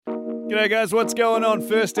G'day guys, what's going on?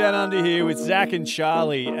 First Down Under here with Zach and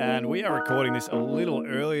Charlie, and we are recording this a little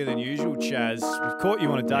earlier than usual, Chaz. We've caught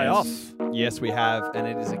you on a day off. Yes, we have, and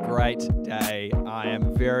it is a great day. I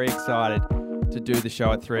am very excited to do the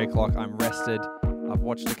show at 3 o'clock. I'm rested. I've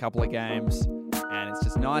watched a couple of games, and it's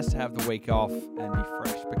just nice to have the week off and be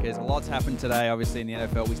fresh because a lot's happened today, obviously, in the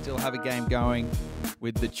NFL. We still have a game going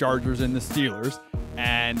with the Chargers and the Steelers.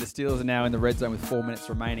 And the Steelers are now in the red zone with 4 minutes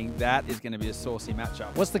remaining. That is going to be a saucy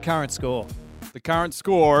matchup. What's the current score? The current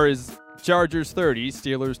score is Chargers 30,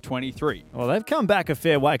 Steelers 23. Well, they've come back a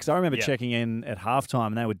fair way because I remember checking in at halftime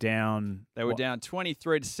and they were down. They were down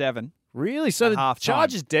 23-7. Really? So the halftime.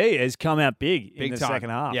 Chargers D has come out big in the time.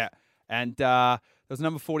 second half. Yeah. And there was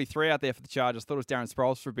number 43 out there for the Chargers. Thought it was Darren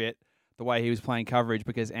Sproles for a bit, the way he was playing coverage,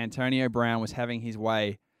 because Antonio Brown was having his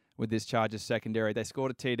way with this Chargers secondary. They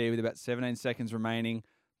scored a TD with about 17 seconds remaining,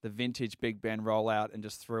 the vintage Big Ben rollout, and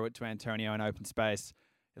just threw it to Antonio in open space.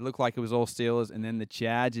 It looked like it was all Steelers, and then the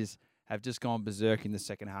Chargers have just gone berserk in the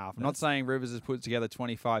second half. I'm not saying Rivers has put together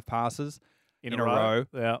 25 passes in a row,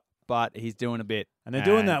 Yeah. but he's doing a bit. And they're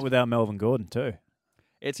doing that without Melvin Gordon too.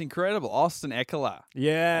 It's incredible. Austin Eckler.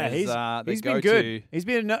 Yeah, he's been good. He's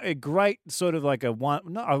been a great sort of like a one.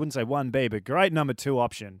 No, I wouldn't say 1B, but great number 2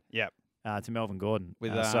 option. Yep. To Melvin Gordon.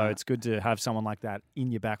 With, so it's good to have someone like that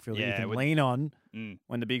in your backfield that you can lean on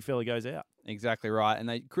when the big fella goes out. Exactly right.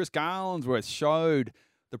 And Chris Garlandsworth showed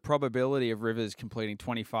the probability of Rivers completing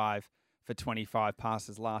 25 for 25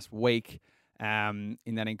 passes last week in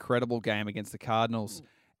that incredible game against the Cardinals.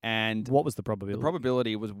 And what was the probability? The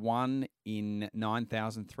probability was 1 in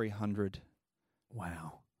 9,300.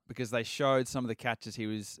 Wow. Because they showed some of the catches he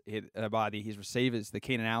was hit by his receivers. The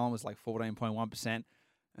Keenan Allen was like 14.1%.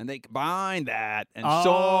 And they combined that and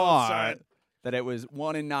saw that it was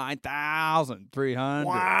 1 in 9,300.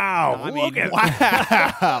 Wow.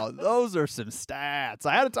 Wow. Those are some stats.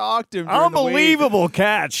 I had to talk to him. Unbelievable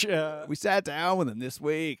catch. We sat down with him this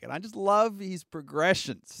week, and I just love his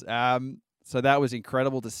progressions. So that was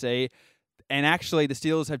incredible to see. And actually, the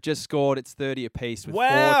Steelers have just scored its 30 apiece with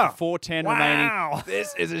 4:10 remaining.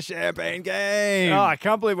 This is a champagne game. Oh, I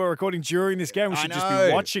can't believe we're recording during this game. We should just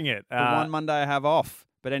be watching it. The one Monday I have off.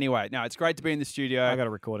 But anyway, no, it's great to be in the studio. I got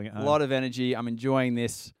a recording at home. A lot of energy. I'm enjoying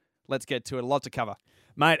this. Let's get to it. A lot to cover.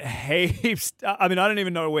 Mate, heaps. I mean, I don't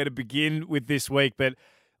even know where to begin with this week, but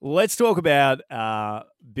let's talk about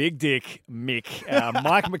Big Dick Mick.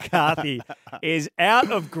 Mike McCarthy is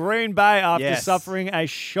out of Green Bay after suffering a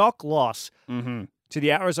shock loss to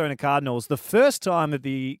the Arizona Cardinals. The first time that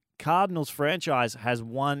the Cardinals franchise has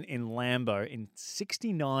won in Lambeau in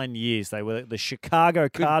 69 years. They were the Chicago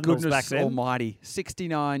Cardinals back then. Almighty,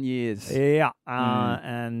 69 years. Yeah,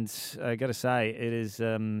 and I got to say, it is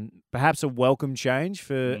perhaps a welcome change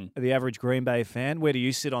for the average Green Bay fan. Where do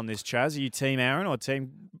you sit on this, Chaz? Are you Team Aaron or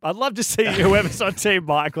Team... I'd love to see whoever's on Team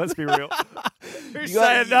Mike, let's be real. Who's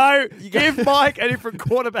saying no? Give Mike a different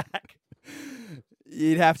quarterback.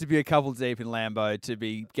 You'd have to be a couple deep in Lambeau to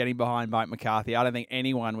be getting behind Mike McCarthy. I don't think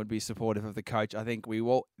anyone would be supportive of the coach. I think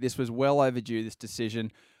this was well overdue, this decision.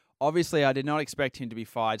 Obviously, I did not expect him to be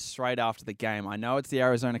fired straight after the game. I know it's the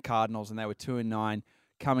Arizona Cardinals, and they were 2-9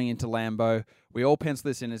 coming into Lambeau. We all penciled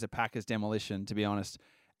this in as a Packers demolition, to be honest.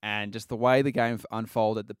 And just the way the game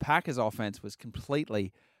unfolded, the Packers offense was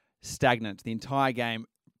completely stagnant. The entire game,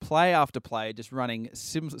 play after play, just running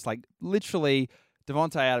it's like literally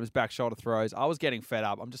Devontae Adams back shoulder throws. I was getting fed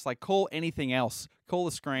up. I'm just like, call anything else. Call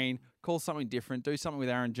the screen. Call something different. Do something with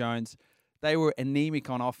Aaron Jones. They were anemic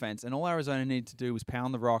on offense, and all Arizona needed to do was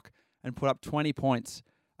pound the rock and put up 20 points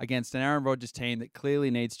against an Aaron Rodgers team that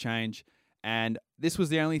clearly needs change. And this was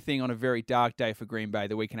the only thing on a very dark day for Green Bay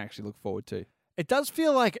that we can actually look forward to. It does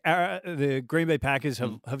feel like the Green Bay Packers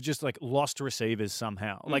have just like lost receivers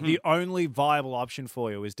somehow. Like the only viable option for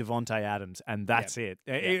you is Devontae Adams, and that's it.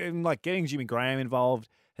 Like getting Jimmy Graham involved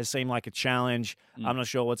has seemed like a challenge. I'm not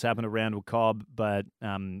sure what's happened to Randall Cobb, but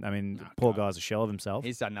I mean, poor guy's a shell of himself.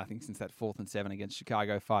 He's done nothing since that 4th and 7 against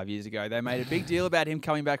Chicago 5 years ago. They made a big deal about him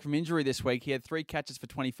coming back from injury this week. He had 3 catches for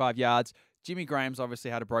 25 yards. Jimmy Graham's obviously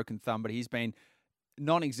had a broken thumb, but he's been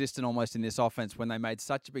non-existent almost in this offense when they made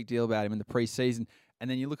such a big deal about him in the preseason. And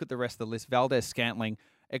then you look at the rest of the list: Valdez-Scantling,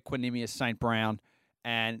 Equanimeous St. Brown,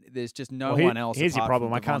 and there's just no one else. Here's your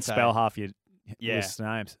problem. I can't spell half your Yeah, list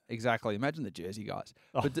names. Exactly. Imagine the Jersey guys.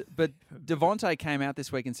 Oh. But Devontae came out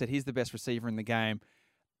this week and said he's the best receiver in the game.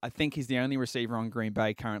 I think he's the only receiver on Green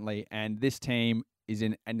Bay currently, and this team is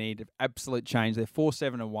in a need of absolute change. They're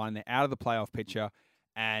 4-7-1. They're out of the playoff picture,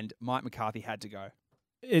 and Mike McCarthy had to go.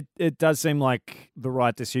 It does seem like the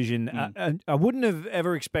right decision. I wouldn't have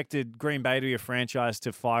ever expected Green Bay to be a franchise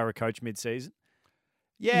to fire a coach mid-season.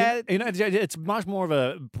 Yeah, it's much more of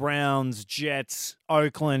a Browns, Jets,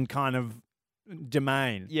 Oakland kind of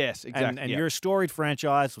domain. yes, exactly. And you're a storied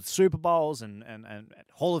franchise with Super Bowls and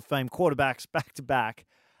Hall of Fame quarterbacks back to back.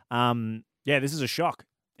 This is a shock.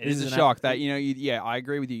 It is a shock that, I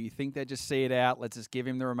agree with you. You think they just see it out. Let's just give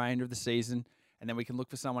him the remainder of the season, and then we can look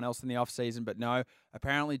for someone else in the offseason. But no,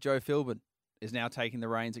 apparently Joe Philbin is now taking the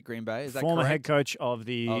reins at Green Bay. Is that former correct? head coach of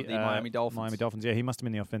the Miami Dolphins. Miami Dolphins. Yeah, he must have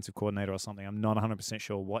been the offensive coordinator or something. I'm not 100%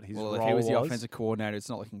 sure what his role was. Well, if he was the offensive coordinator, it's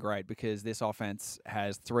not looking great because this offense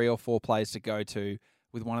has 3 or 4 plays to go to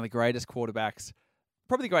with one of the greatest quarterbacks,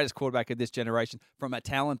 probably the greatest quarterback of this generation from a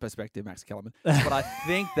talent perspective, Max Kellerman. But I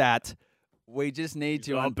think that we just need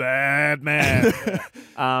to... a bad man.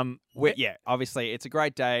 Obviously, it's a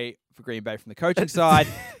great day for Green Bay from the coaching side.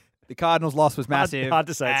 The Cardinals' loss was massive. Hard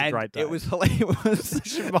to say it's a great day. It was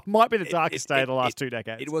hilarious. Might be the darkest day of the last 2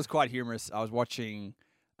 decades. It was quite humorous. I was watching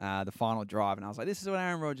the final drive, and I was like, this is what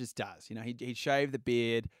Aaron Rodgers does. He'd shave the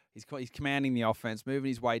beard. He's commanding the offense, moving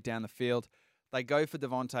his weight down the field. They go for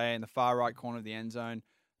Devontae in the far right corner of the end zone.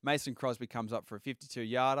 Mason Crosby comes up for a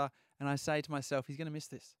 52-yarder, and I say to myself, he's going to miss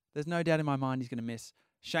this. There's no doubt in my mind he's going to miss.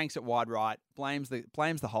 Shanks it wide right, blames the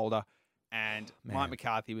holder, and Mike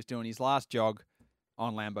McCarthy was doing his last jog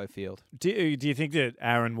on Lambeau Field. Do you think that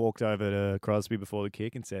Aaron walked over to Crosby before the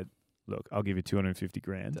kick and said, "Look, I'll give you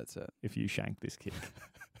 $250,000 That's it. if you shank this kick"?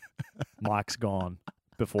 Mike's gone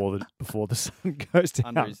before the sun goes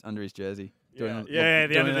down. Under his jersey.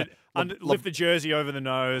 Lift the jersey over the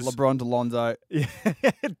nose. LeBron to Lonzo. Yeah.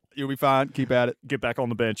 You'll be fine. Keep at it. Get back on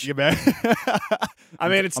the bench. Get back. I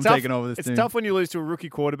mean, it's I'm tough. taking over this It's team. tough when you lose to a rookie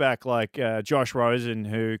quarterback like Josh Rosen,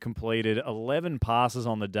 who completed 11 passes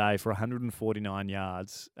on the day for 149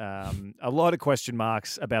 yards. A lot of question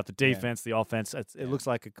marks about the defense, the offense. It looks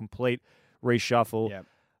like a complete reshuffle. Yeah.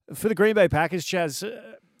 For the Green Bay Packers, Chaz,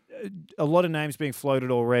 a lot of names being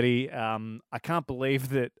floated already. I can't believe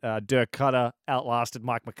that Dirk Cutter outlasted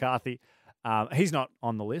Mike McCarthy. He's not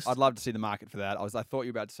on the list. I'd love to see the market for that. I thought you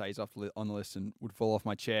were about to say he's on the list and would fall off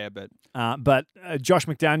my chair, but Josh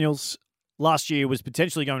McDaniels last year was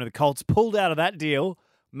potentially going to the Colts, pulled out of that deal.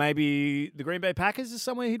 Maybe the Green Bay Packers is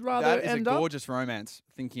somewhere he'd rather that is end a up. gorgeous romance.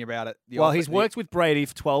 Thinking about it, He's worked with Brady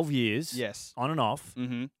for 12 years, yes, on and off,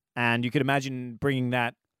 mm-hmm. and you could imagine bringing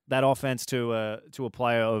that offense to a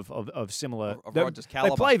player of similar of Rodgers'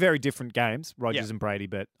 caliber. They play very different games, Rodgers Yeah. and Brady,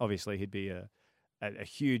 but obviously he'd be a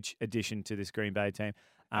huge addition to this Green Bay team.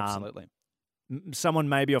 Absolutely. Someone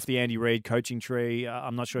maybe off the Andy Reid coaching tree.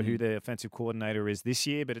 I'm not sure who the offensive coordinator is this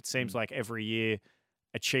year, but it seems like every year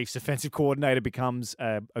a Chiefs offensive coordinator becomes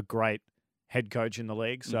a great head coach in the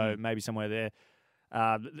league. So maybe somewhere there.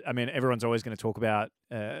 I mean, everyone's always going to talk about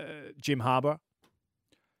Jim Harbaugh.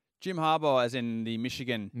 Jim Harbaugh, as in the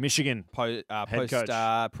Michigan coach.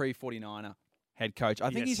 pre-49er head coach.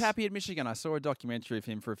 I think he's Yes. happy at Michigan. I saw a documentary of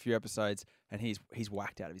him for a few episodes, and he's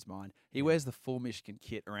whacked out of his mind. He wears the full Michigan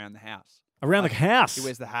kit around the house. Around the house. He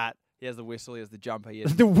wears the hat. He has the whistle. He has the jumper. He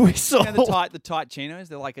has the whistle. the tight chinos.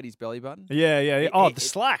 They're like at his belly button. Yeah. Oh, the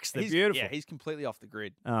slacks. They're He's- beautiful. Yeah, he's completely off the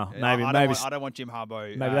grid. Oh, I maybe don't want Jim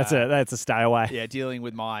Harbaugh. maybe that's a stay away. Yeah, dealing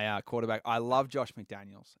with my quarterback. I love Josh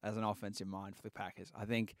McDaniels as an offensive mind for the Packers. I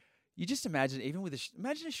think you just imagine, even with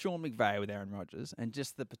imagine a Sean McVay with Aaron Rodgers, and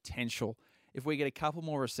just the potential if we get a couple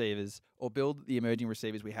more receivers or build the emerging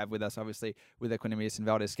receivers we have with us, obviously with Equanimous and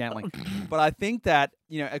Valdez-Scantling. But I think that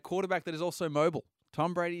a quarterback that is also mobile.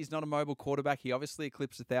 Tom Brady is not a mobile quarterback. He obviously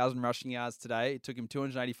eclipsed 1,000 rushing yards today. It took him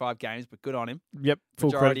 285 games, but good on him. Yep,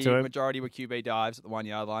 full credit to him. Majority were QB dives at the 1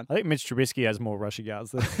 yard line. I think Mitch Trubisky has more rushing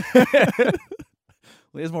yards than Well,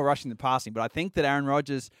 there's more rushing than passing, but I think that Aaron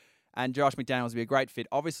Rodgers and Josh McDaniels would be a great fit.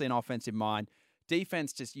 Obviously, an offensive mind.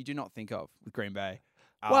 Defense, just you do not think of with Green Bay.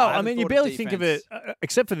 Well, I mean, you barely think of it,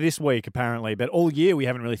 except for this week, apparently. But all year, we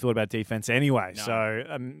haven't really thought about defense anyway. No.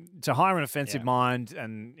 So to hire an offensive mind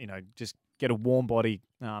and just get a warm body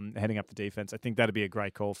heading up the defense, I think that'd be a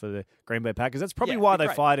great call for the Green Bay Packers. That's probably why they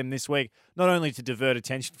fired him this week, not only to divert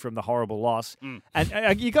attention from the horrible loss,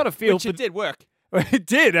 and you got to feel which it did work. It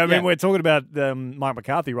did. I mean, we're talking about Mike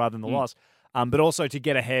McCarthy rather than the loss. But also to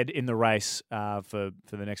get ahead in the race for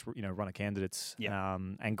the next run of candidates. Yeah.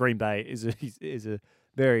 And Green Bay is a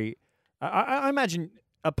very I imagine,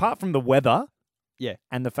 apart from the weather,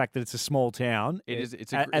 and the fact that it's a small town,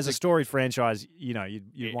 It's as a storied franchise,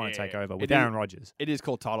 you'd want to take over with Aaron Rodgers. It is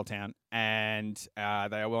called Titletown, and they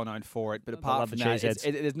are well known for it. But I apart love from the that,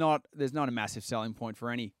 cheeseheads. there's not a massive selling point for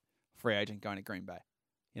any free agent going to Green Bay.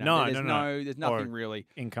 No. There's nothing really.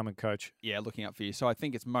 Incoming coach. Looking up for you. So I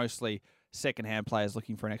think it's mostly second-hand players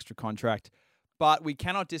looking for an extra contract. But we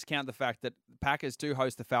cannot discount the fact that Packers do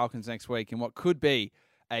host the Falcons next week in what could be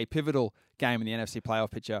a pivotal game in the NFC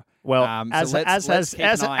playoff picture. Well, So let's keep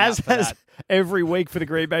an eye out for has that. every week for the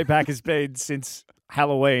Green Bay Packers been since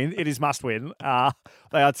Halloween, it is must win.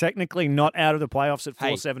 They are technically not out of the playoffs at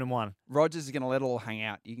 4-7-1. Rodgers is going to let it all hang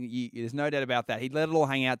out. There's no doubt about that. He'd let it all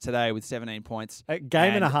hang out today with 17 points. A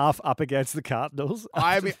game and a half up against the Cardinals.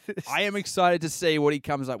 I am excited to see what he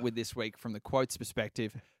comes up with this week from the quotes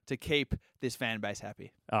perspective to keep this fan base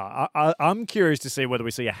happy. I'm curious to see whether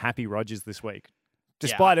we see a happy Rodgers this week.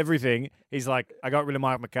 Despite everything, he's like, I got rid of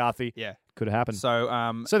Mike McCarthy. Yeah. Could have happened. So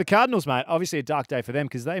the Cardinals, mate, obviously a dark day for them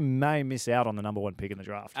because they may miss out on the number 1 pick in the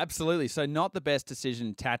draft. Absolutely. So not the best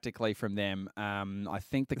decision tactically from them. I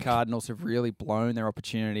think the Cardinals have really blown their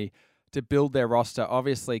opportunity to build their roster,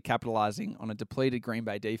 obviously capitalizing on a depleted Green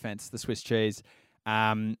Bay defense, the Swiss cheese,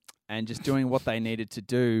 and just doing what they needed to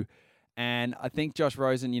do. And I think Josh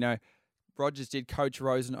Rosen, Rodgers did coach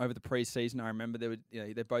Rosen over the preseason. I remember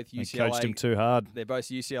they're both UCLA. They coached him too hard. They're both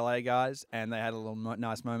UCLA guys, and they had a little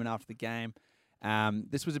nice moment after the game.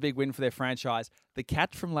 This was a big win for their franchise. The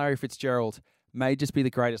catch from Larry Fitzgerald may just be the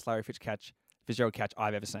greatest Larry Fitzgerald catch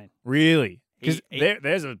I've ever seen. Really? Because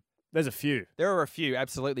there's a few. There are a few,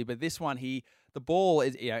 absolutely, but this one, the ball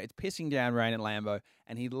is it's pissing down rain at Lambeau,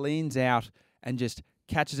 and he leans out and just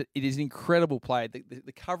catches it. It is an incredible play.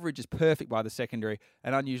 The coverage is perfect by the secondary,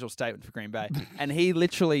 an unusual statement for Green Bay. And he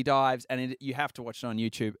literally dives, and you have to watch it on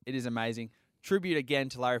YouTube. It is amazing. Tribute again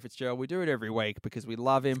to Larry Fitzgerald. We do it every week because we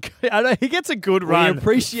love him. I know he gets a good run. We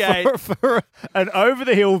appreciate for an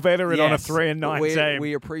over-the-hill veteran on a 3-9 team.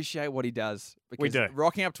 We appreciate what he does. Because we do.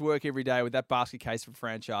 Rocking up to work every day with that basket case for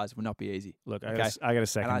franchise would not be easy. Look, I got a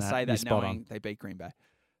second. And I say that knowing knowing they beat Green Bay.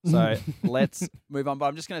 So let's move on. But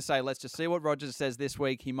I'm just going to say, let's just see what Rodgers says this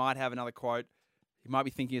week. He might have another quote. He might be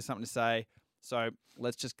thinking of something to say. So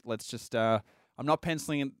let's just. I'm not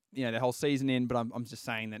penciling the whole season in, but I'm just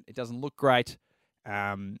saying that it doesn't look great.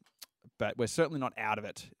 But we're certainly not out of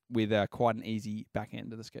it with quite an easy back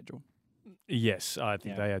end of the schedule. Yes, I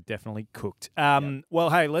think they are definitely cooked. Well,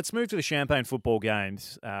 hey, let's move to the Champagne football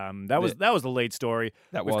games. That was the lead story.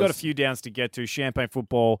 We've got a few downs to get to. Champagne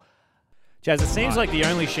football. Jazz, it seems like the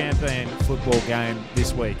only Champagne football game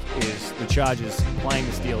this week is the Chargers playing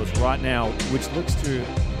the Steelers right now, which looks to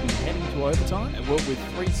be heading to overtime. Well, with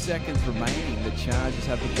 3 seconds remaining, the Chargers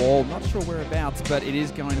have the ball. Not sure whereabouts, but it is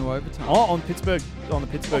going to overtime. On the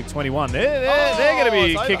Pittsburgh 21. They're going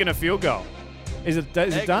to be kicking a field goal. Is it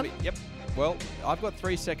done? Yep. Well, I've got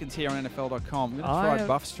 3 seconds here on NFL.com. I'm going to try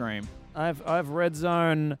Buff Stream. I've red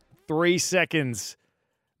zone 3 seconds.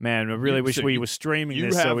 Man, I really wish we were streaming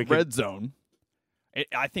this so we could. Red zone.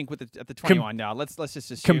 I think at the 21 now. Let's just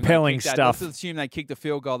assume compelling stuff. Let's assume they kick the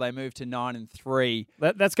field goal. They move to 9-3.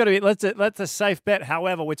 That's got to be. That's a safe bet.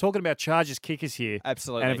 However, we're talking about Chargers kickers here.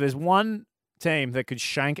 Absolutely. And if there's one team that could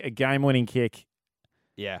shank a game-winning kick,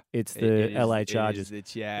 it's the LA Chargers.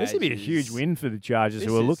 This would be a huge win for the Chargers,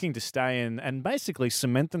 who are looking to stay in and basically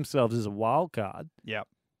cement themselves as a wild card. Yeah.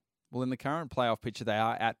 Well, in the current playoff picture, they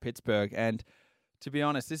are at Pittsburgh, and to be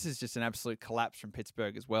honest, this is just an absolute collapse from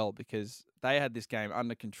Pittsburgh as well, because they had this game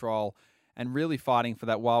under control and really fighting for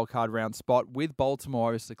that wild card round spot, with Baltimore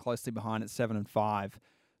obviously closely behind at 7-5.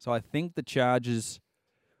 So I think the Chargers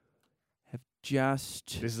have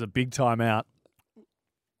just... This is a big timeout.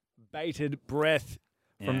 Bated breath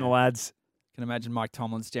from the lads. Can imagine Mike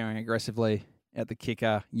Tomlin staring aggressively at the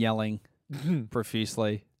kicker, yelling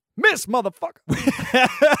profusely. Miss, motherfucker!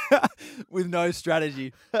 With no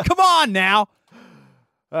strategy. Come on now!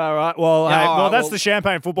 All right. Well, that's the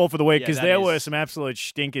Champagne football for the week, because there were some absolute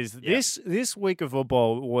stinkers. Yeah. This week of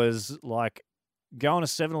football was like going to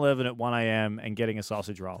 7-Eleven at 1 a.m. and getting a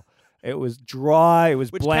sausage roll. It was dry, it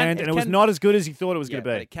was bland, and it was not as good as you thought it was going to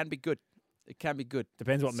be. But it can be good. It can be good.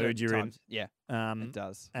 Depends what mood you're in. Yeah, it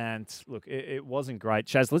does. And look, it wasn't great.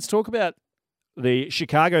 Chaz, let's talk about the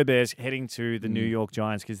Chicago Bears heading to the New York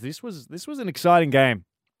Giants, because this was an exciting game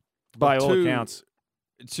by all accounts.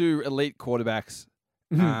 Two elite quarterbacks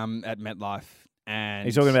at MetLife. And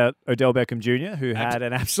he's talking about Odell Beckham Jr., who had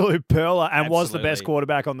an absolute perler and was the best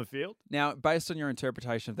quarterback on the field. Now, based on your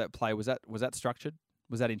interpretation of that play, was that structured?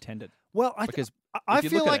 Was that intended? Well, I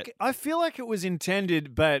feel like it was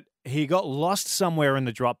intended, but he got lost somewhere in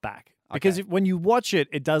the drop back. Because when you watch it,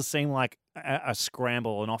 it does seem like a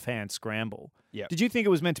scramble, an offhand scramble. Yeah. Did you think it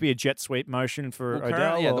was meant to be a jet sweep motion for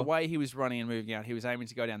Odell? Yeah, the way he was running and moving out, he was aiming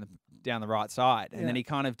to go down the right side, and then he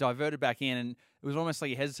kind of diverted back in, and it was almost like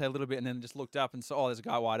he hesitated a little bit, and then just looked up and saw, there's a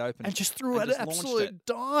guy wide open, and just threw it an absolute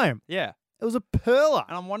dime. Yeah. It was a perler.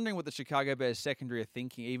 And I'm wondering what the Chicago Bears secondary are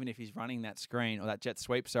thinking, even if he's running that screen, or that jet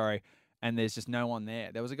sweep, and there's just no one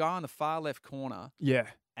there. There was a guy on the far left corner. Yeah.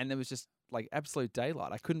 And there was just like absolute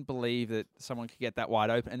daylight. I couldn't believe that someone could get that wide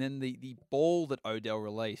open. And then the ball that Odell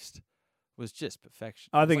released was just perfection.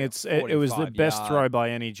 I think like it was the best 45-yard. throw by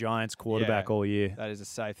any Giants quarterback all year. That is a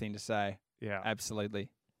safe thing to say. Yeah. Absolutely.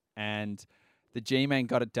 And the G-Man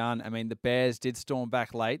got it done. I mean, the Bears did storm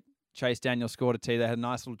back late. Chase Daniel scored a tee. They had a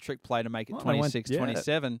nice little trick play to make it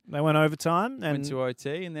 26-27. They went overtime and Went to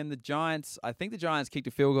OT. And then the Giants, I think the Giants kicked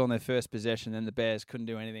a field goal on their first possession, and the Bears couldn't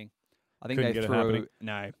do anything. I think Couldn't they get it happening. threw...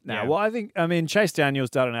 No. No, well, I mean, Chase Daniels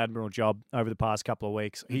done an admirable job over the past couple of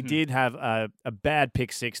weeks. He did have a bad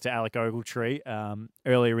pick six to Alec Ogletree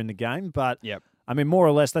earlier in the game, but Yep. I mean, more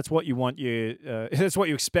or less, that's what you want. That's what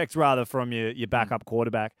you expect rather from your backup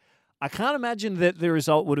quarterback. I can't imagine that the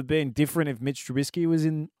result would have been different if Mitch Trubisky was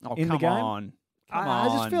in the game. Come I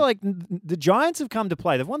on. just feel like the Giants have come to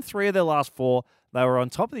play. They've won 3 of their last 4. They were on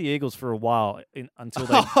top of the Eagles for a while until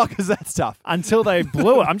they because that's tough. until they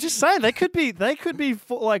blew it. I'm just saying they could be like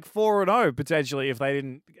 4-0 potentially if they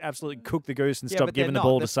didn't absolutely cook the goose and stop but giving the they're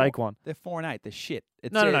ball not. to Saquon. They're 4-8. They're shit.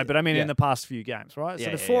 It's No. But I mean, yeah. in the past few games, right? So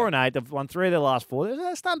Yeah, they're yeah, 4-8. They've won 3 of their last 4.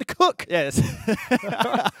 They're starting to cook, Yes.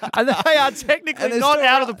 and they are technically they're not still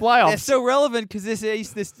out of the playoffs. They're still relevant because this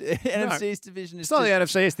NFC East division is It's not the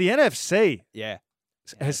NFC. It's the NFC. Yeah.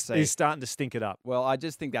 Is starting to stink it up. Well, I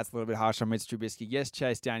just think that's a little bit harsh on Mitch Trubisky. Yes,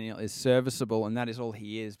 Chase Daniel is serviceable, and that is all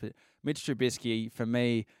he is. But Mitch Trubisky, for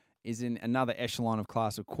me, is in another echelon of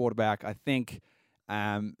class of quarterback. I think,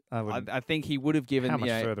 I think he would have given How much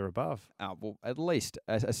further above? well, at least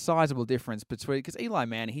a sizable difference between because Eli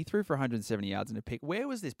Manning, he threw for 170 yards in a pick. Where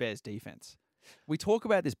was this Bears defense? We talk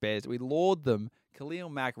about this Bears. We laud them. Khalil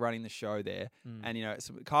Mack running the show there, and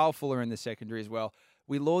Kyle Fuller in the secondary as well.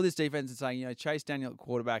 We laud this defense and saying, Chase Daniel at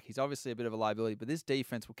quarterback, he's obviously a bit of a liability, but this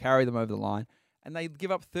defense will carry them over the line. And they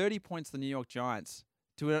give up 30 points to the New York Giants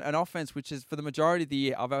to an offense which is, for the majority of the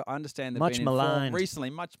year, I understand they've Much been in form maligned. recently,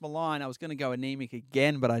 much maligned. I was going to go anemic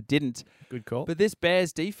again, but I didn't. Good call. But this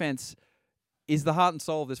Bears defense is the heart and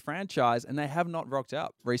soul of this franchise, and they have not rocked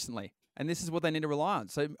up recently. And this is what they need to rely on.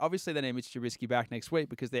 So obviously they need Mitch Trubisky back next week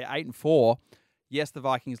because they're 8-4. Yes, the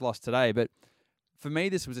Vikings lost today, but for me,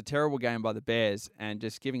 this was a terrible game by the Bears, and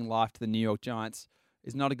just giving life to the New York Giants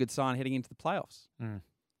is not a good sign heading into the playoffs.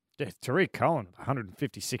 Yeah, Tariq Cohen,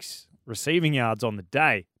 156 receiving yards on the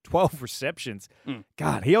day, 12 receptions.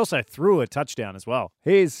 God, he also threw a touchdown as well.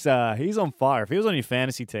 He's on fire. If he was on your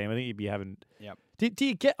fantasy team, I think you'd be having. Yep. Do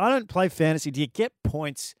you get? I don't play fantasy. Do you get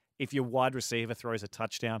points if your wide receiver throws a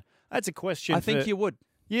touchdown? That's a question. I think you would.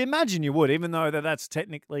 You imagine you would, even though that's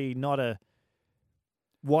technically not a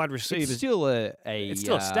wide receiver. It's still it's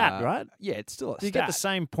still a stat, right? Yeah, it's still a Do you stat. get the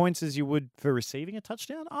same points as you would for receiving a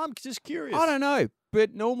touchdown? I'm just curious. I don't know,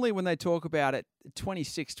 but normally when they talk about it,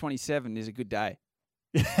 26-27 is a good day.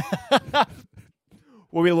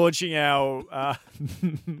 We'll be launching our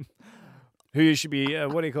who you should be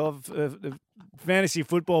what do you call it? Fantasy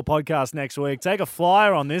football podcast next week. Take a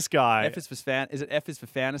flyer on this guy. F is for Is it F is for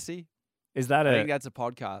fantasy? Is that I think that's a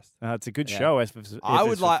podcast. it's a good Yeah. show. F is I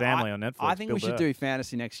would for like family on Netflix. I think Bill we should Burr. do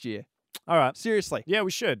fantasy next year. All right. Seriously. Yeah,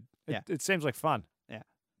 we should. Yeah. It seems like fun. Yeah.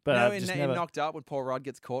 But You know, just in never Knocked Up when Paul Rudd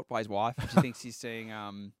gets caught by his wife, she thinks he's seeing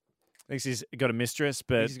thinks he's got a mistress,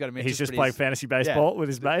 but he's got a mistress, he's just but playing he's- fantasy baseball with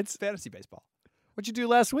his mates. fantasy baseball. What'd you do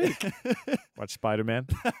last week? Watch Spider-Man.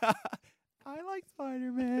 I like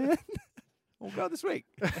Spider-Man. We'll go this week.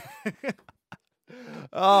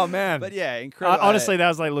 Oh man. But yeah, incredible. Honestly, that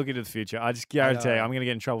was like looking to the future. I just guarantee know. I'm going to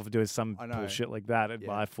get in trouble for doing some I know. bullshit like that at Yeah.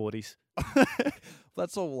 my 40s.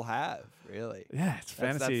 That's all we'll have, really. Yeah, it's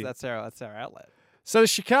fantasy. That's our outlet. So the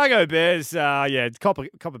Chicago Bears, cop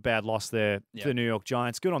a bad loss there to Yep. the New York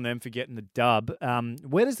Giants. Good on them for getting the dub.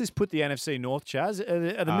 Where does this put the NFC North, Chaz?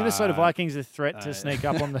 Are the Minnesota Vikings a threat to sneak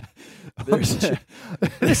up on the?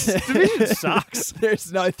 This division sucks.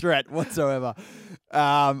 There's no threat whatsoever.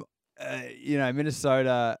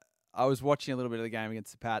 Minnesota. I was watching a little bit of the game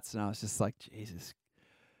against the Pats, and I was just like, Jesus,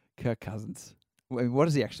 Kirk Cousins. I mean, what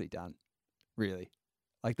has he actually done? Really?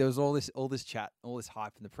 Like there was all this chat, all this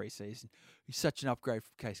hype in the preseason. He's such an upgrade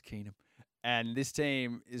from Case Keenum, and this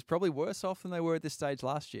team is probably worse off than they were at this stage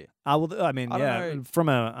last year. Well, I mean, I don't know. from From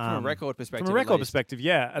a a record perspective. From a at record least. perspective,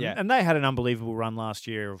 yeah. Yeah. And they had an unbelievable run last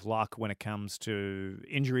year of luck when it comes to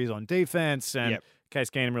injuries on defense and Yep. Case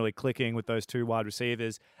Keenum really clicking with those 2 wide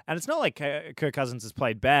receivers. And it's not like Kirk Cousins has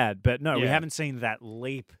played bad, but no, we Yeah. haven't seen that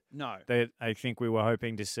leap No. that I think we were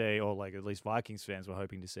hoping to see, or like at least Vikings fans were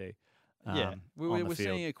hoping to see. Yeah, on we're the field.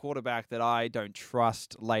 seeing a quarterback that I don't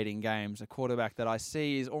trust late in games. A quarterback that I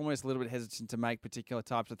see is almost a little bit hesitant to make particular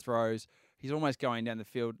types of throws. He's almost going down the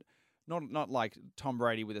field, not like Tom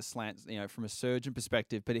Brady with a slant, from a surgeon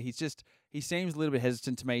perspective, but he seems a little bit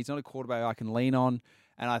hesitant to me. He's not a quarterback I can lean on.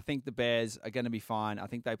 And I think the Bears are going to be fine. I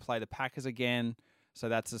think they play the Packers again, so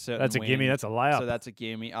that's a certain That's a win. gimme. That's a layup. So that's a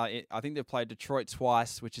gimme. I think they've played Detroit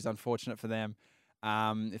twice, which is unfortunate for them.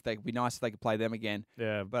 If they could be nice if they could play them again.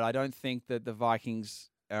 Yeah. But I don't think that the Vikings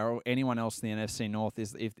or anyone else in the NFC North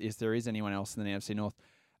if there is anyone else in the NFC North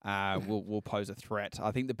will pose a threat.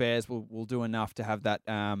 I think the Bears will do enough to have that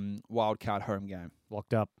wild card home game.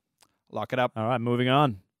 Locked up. Lock it up. All right, moving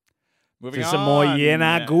on. Moving To on. some more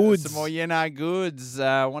Yenna goods. Some more Yenna goods.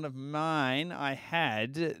 One of mine, I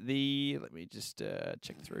had the. Let me just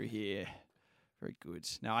check through here. Very good.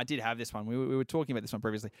 Now, I did have this one. We were talking about this one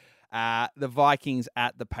previously. The Vikings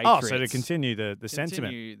at the Patriots. Oh, so to continue the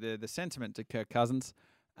sentiment. Continue the sentiment to Kirk Cousins.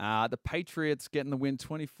 The Patriots getting the win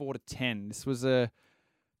 24-10. This was a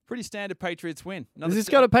pretty standard Patriots win. This has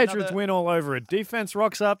got a Patriots win all over it. Defense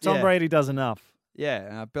rocks up. Tom Brady does enough.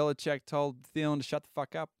 Yeah. Belichick told Thielen to shut the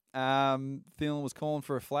fuck up. Thielen was calling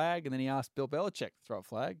for a flag, and then he asked Bill Belichick to throw a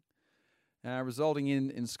flag, resulting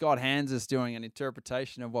in Scott Hansis doing an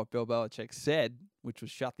interpretation of what Bill Belichick said, which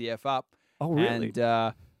was shut the F up. Oh, really?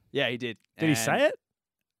 And, yeah, he did. Did he say it?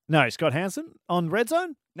 No, Scott Hansen on Red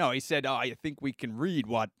Zone? No, he said, I think we can read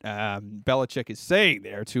what Belichick is saying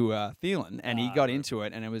there to Thielen, and he got into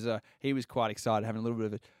it, and it was he was quite excited, having a little bit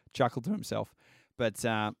of a chuckle to himself. But,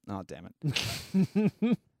 oh, damn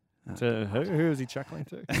it. To who is he chuckling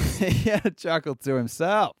to? He had a chuckle to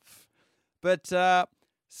himself. But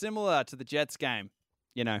similar to the Jets game,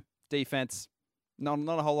 defense, not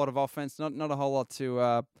a whole lot of offense, not a whole lot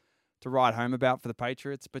to write home about for the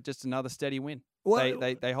Patriots, but just another steady win. Well,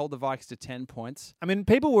 They hold the Vikings to 10 points. I mean,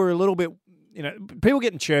 people were a little bit, people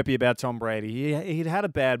getting chirpy about Tom Brady. He'd had a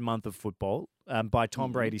bad month of football by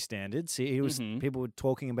Tom Brady standards. He was people were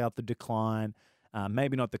talking about the decline,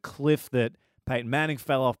 maybe not the cliff that Peyton Manning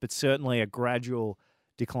fell off, but certainly a gradual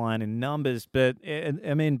decline in numbers. But,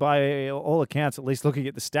 I mean, by all accounts, at least looking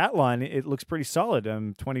at the stat line, it looks pretty solid.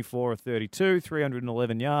 24 of 32,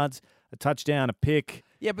 311 yards, a touchdown, a pick.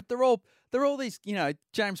 Yeah, but they're all these,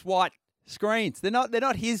 James White screens. They're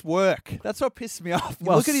not his work. That's what pisses me off.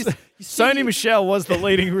 Well, look at his. Sony Michel was the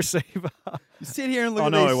leading receiver. You sit here and look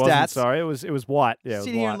at no, these it wasn't. stats. Sorry, it was White. Yeah, it was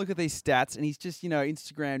sit here White. and look at these stats, and he's just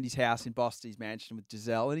Instagrammed his house in Boston, his mansion with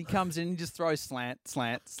Giselle, and he comes in and just throws slant,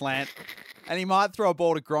 and he might throw a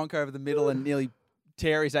ball to Gronk over the middle and nearly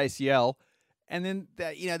tear his ACL. And then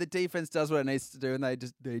the defense does what it needs to do, and they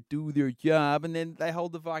do their job, and then they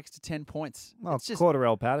hold the Vikings to 10 points. Well,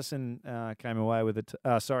 Cordarrelle Patterson came away with it.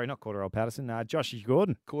 Sorry, not Cordarrelle Patterson. Joshy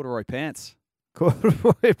Gordon. Corduroy pants.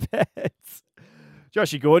 Corduroy pants.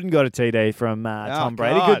 Joshy Gordon got a TD from Tom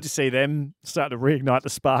Brady. God. Good to see them starting to reignite the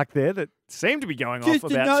spark there that seemed to be going Just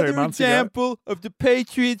off about 2 months ago. another example of the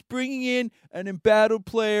Patriots bringing in an embattled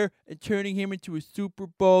player and turning him into a Super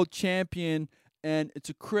Bowl champion. And it's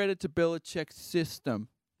a credit to Belichick's system.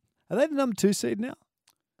 Are they the number 2 seed now?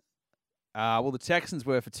 Well, the Texans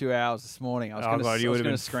were for 2 hours this morning. I was going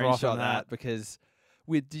to screenshot that because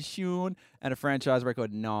with Deshaun and a franchise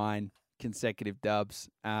record 9 consecutive dubs.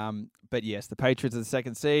 But yes, the Patriots are the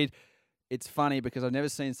 2nd seed. It's funny because I've never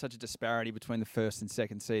seen such a disparity between the 1st and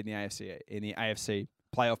 2nd seed in the AFC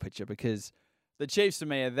playoff picture, because the Chiefs for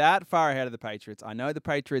me are that far ahead of the Patriots. I know the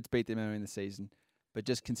Patriots beat them early in the season. But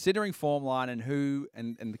just considering form line and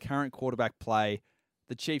the current quarterback play,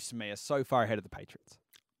 the Chiefs for me are so far ahead of the Patriots.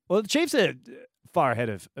 Well, the Chiefs are far ahead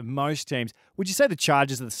of most teams. Would you say the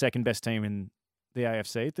Chargers are the 2nd best team in the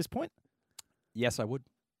AFC at this point? Yes, I would.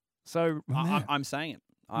 So I'm saying it.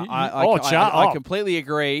 I I completely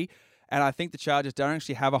agree, and I think the Chargers don't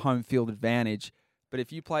actually have a home field advantage. But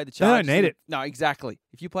if you play the Chargers, they don't need it. No, exactly.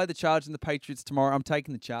 If you play the Chargers and the Patriots tomorrow, I'm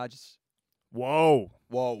taking the Chargers. Whoa.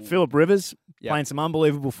 Phillip Rivers playing some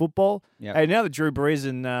unbelievable football. Yep. Hey, now that Drew Brees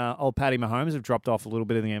and old Patty Mahomes have dropped off a little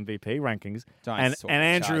bit in the MVP rankings, and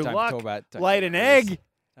Andrew Luck laid an egg.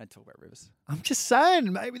 Don't talk about Rivers. I'm just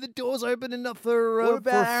saying, maybe the door's opening up for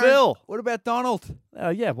Phil. What about Donald?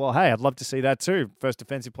 Yeah, well, hey, I'd love to see that too. First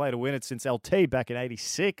defensive player to win it since LT back in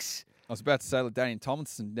 '86. I was about to say LaDainian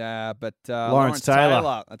Tomlinson, but Lawrence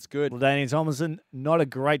Taylor. That's good. LaDainian Tomlinson, not a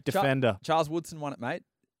great defender. Charles Woodson won it, mate.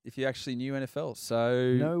 If you actually knew NFL,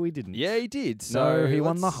 so no, he didn't. Yeah, he did. So no, he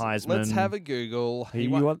won the Heisman. Let's have a Google. He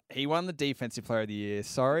won the Defensive Player of the Year.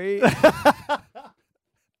 Sorry,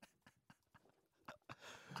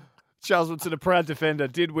 Charles Woodson, a proud defender,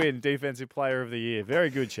 did win Defensive Player of the Year. Very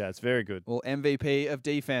good, Chaz. Very good. Well, MVP of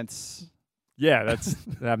defense. Yeah, that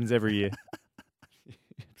happens every year.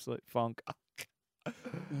 Absolute funk.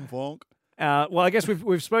 Funk. Well, I guess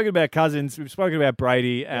we've spoken about Cousins, we've spoken about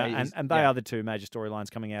Brady, and they are the 2 major storylines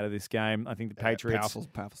coming out of this game. I think the Patriots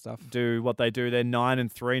powerful stuff. Do what they do. They're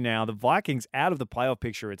 9-3 now. The Vikings out of the playoff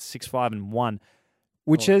picture at 6-5-1.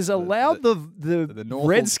 which Oh, has allowed the North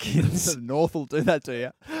Redskins. the North will do that to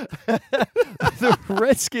you. The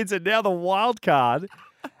Redskins are now the wild card,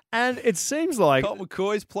 and it seems like Colt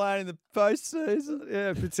McCoy's playing in the postseason.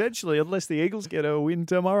 yeah, potentially, unless the Eagles get a win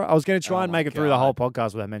tomorrow. I was going to try Oh and my make it through the God. whole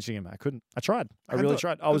podcast without mentioning him. I couldn't. I tried. I really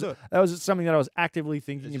tried. That was something that I was actively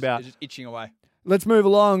thinking about. Just itching away. Let's move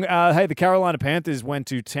along. Hey, the Carolina Panthers went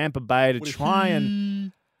to Tampa Bay to try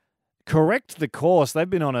and correct the course. They've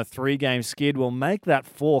been on a 3-game skid. We'll make that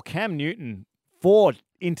 4. Cam Newton, 4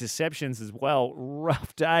 interceptions as well.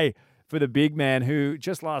 Rough day for the big man who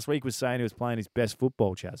just last week was saying he was playing his best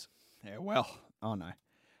football, Chaz. Yeah, well, oh no.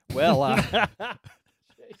 Well,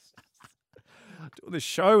 Doing the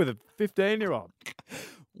show with a 15-year-old.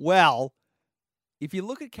 well, if you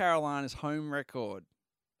look at Carolina's home record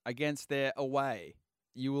against their away,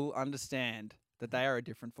 you will understand that they are a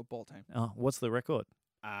different football team. Oh, what's the record?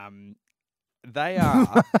 They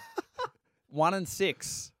are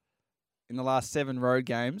 1-6 in the last 7 road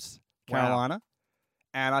games, Carolina.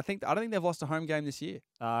 And I don't think they've lost a home game this year.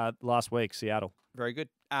 Last week, Seattle. Very good.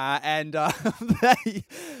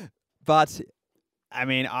 But I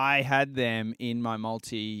mean, I had them in my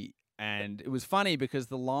multi, and it was funny because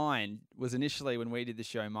the line was initially when we did the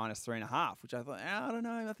show -3.5, which I thought, I don't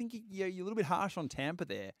know, I think you're a little bit harsh on Tampa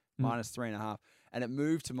there, -3.5, and it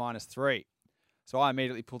moved to -3. So I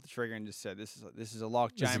immediately pulled the trigger and just said, "This is a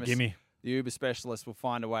lock, This is a Jameis. gimme. The Uber specialist will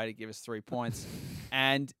find a way to give us 3 points."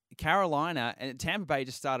 And Carolina and Tampa Bay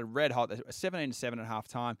just started red hot. They were 17-7 at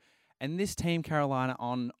halftime. And this team, Carolina,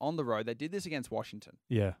 on the road, they did this against Washington.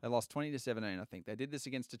 Yeah. They lost 20-17, I think. They did this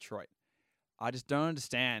against Detroit. I just don't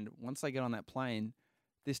understand. Once they get on that plane,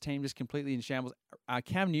 this team just completely in shambles.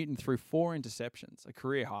 Cam Newton threw 4 interceptions, a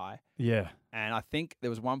career high. Yeah. And I think there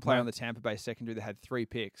was one player on the Tampa Bay secondary that had 3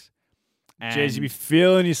 picks. Jeez, you be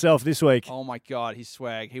feeling yourself this week. Oh my God, his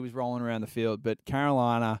swag. He was rolling around the field. But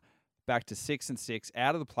Carolina back to 6-6,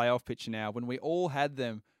 out of the playoff picture now, when we all had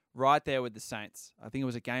them right there with the Saints. I think it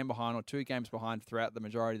was a game behind or 2 games behind throughout the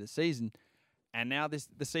majority of the season. And now the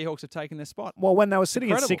Seahawks have taken their spot. Well, when they were sitting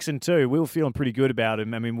Incredible. at 6-2, we were feeling pretty good about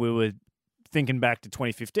them. I mean, we were thinking back to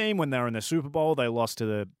 2015 when they were in the Super Bowl. They lost to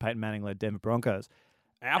the Peyton Manning-led Denver Broncos.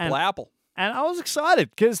 Apple. And I was excited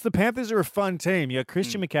because the Panthers are a fun team. You got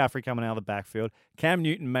Christian McCaffrey coming out of the backfield. Cam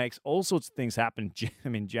Newton makes all sorts of things happen. I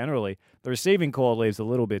mean, generally, the receiving core leaves a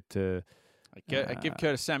little bit to... I give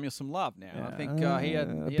Curtis Samuel some love now. I think he had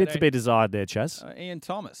a bit to be desired there, Chaz. Ian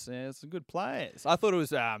Thomas. Yeah, some good players. I thought it was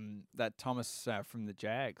that Thomas from the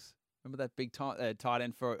Jags. Remember that big tight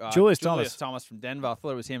end for Julius Thomas from Denver? I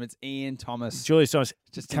thought it was him. It's Ian Thomas. Julius Thomas,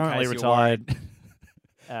 Just in currently case you're retired.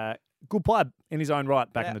 Good player in his own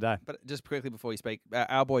right back in the day. But just quickly before you speak,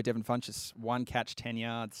 our boy Devin Funchess, 1 catch, 10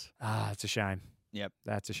 yards. It's a shame. Yep.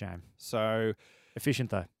 That's a shame. So Efficient,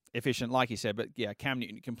 though. efficient, like you said. But yeah, Cam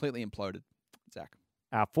Newton completely imploded. Zach.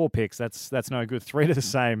 4 picks, that's no good. 3 to the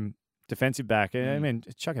same defensive back. I mean,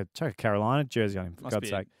 chuck a Carolina jersey on him, for God's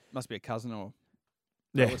sake. Must be a cousin or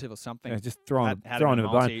Yeah. relative or something. Yeah, just throwing Had him him a in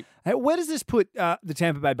bone. multi. Hey, where does this put the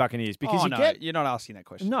Tampa Bay Buccaneers? Because you're not asking that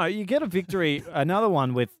question. No, you get a victory, another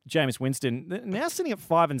one with Jameis Winston, now sitting at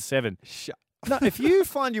 5-7. Shut. No, if you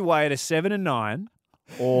find your way to 7-9,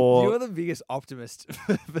 or You're the biggest optimist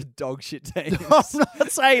for dog shit teams. I'm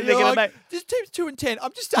not saying they're going to make. This team's 2-10.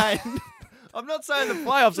 I'm just saying. I'm not saying the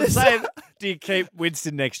playoffs. I'm saying, do you keep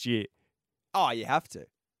Winston next year? Oh, you have to. You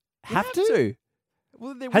Have to?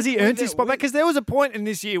 Well, Has he earned his spot back? Because there was a point in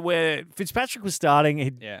this year where Fitzpatrick was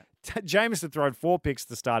starting. Yeah. Jameis had thrown 4 picks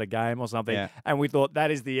to start a game or something, Yeah. and we thought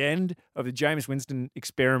that is the end of the Jameis Winston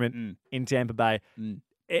experiment in Tampa Bay.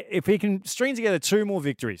 If he can string together 2 more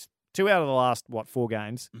victories, 2 out of the last, 4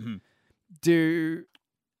 games, do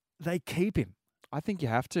they keep him? I think you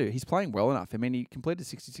have to. He's playing well enough. I mean, he completed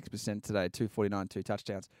 66% today, 249, 2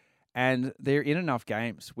 touchdowns. And they're in enough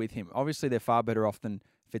games with him. Obviously, they're far better off than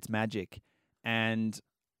Fitzmagic. And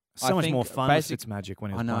So I much think more fun with Fitzmagic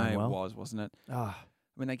when he was I know playing it well. was, wasn't it? Ah.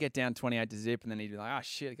 When they get down 28-0, and then he'd be like,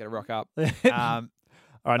 shit, I got to rock up. All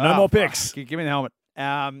right, no more picks. Give me the helmet.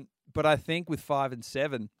 But I think with 5 and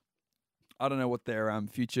 7, I don't know what their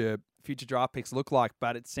future draft picks look like,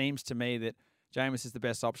 but it seems to me that Jameis is the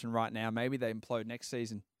best option right now. Maybe they implode next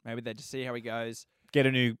season. Maybe they just see how he goes. Get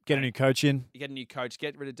a new coach in. You get a new coach.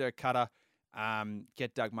 Get rid of Dirk Cutter.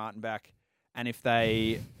 Get Doug Martin back. And if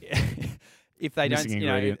they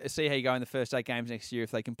don't, see how you go in the first 8 games next year.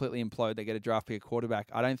 If they completely implode, they get a draft pick quarterback.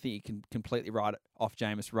 I don't think you can completely write off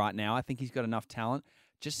Jameis right now. I think he's got enough talent.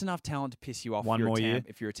 Just enough talent to piss you off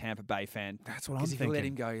if you're a Tampa Bay fan. That's what I'm thinking. Because if you let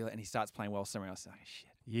him go and he starts playing well somewhere else, shit.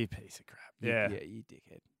 You piece of crap. Yeah, you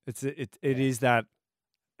dickhead. It is that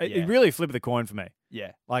It really flipped the coin for me.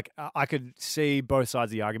 Yeah. Like, I could see both sides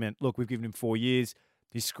of the argument. Look, we've given him 4 years.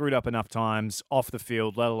 He's screwed up enough times off the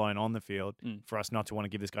field, let alone on the field, for us not to want to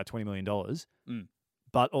give this guy $20 million.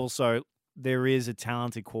 But also, there is a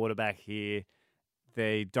talented quarterback here.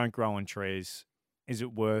 They don't grow on trees. Is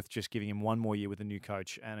it worth just giving him one more year with a new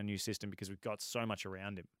coach and a new system because we've got so much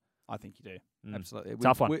around him? I think you do. Absolutely.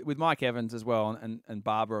 Tough one. With Mike Evans as well and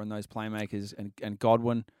Barber and those playmakers and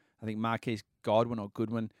Godwin, I think Marquise Godwin or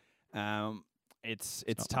Goodwin, it's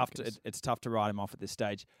tough to write him off at this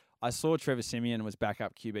stage. I saw Trevor Siemian was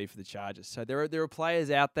backup QB for the Chargers. So there are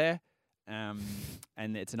players out there, and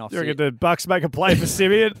it's an off season. You reckon the Bucks make a play for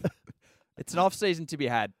Siemian? It's an off season to be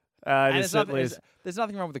had. There's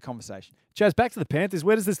nothing wrong with the conversation. Chaz, back to the Panthers.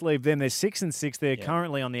 Where does this leave them? They're 6-6. They're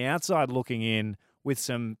currently on the outside looking in with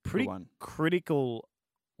some pretty critical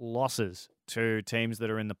losses to teams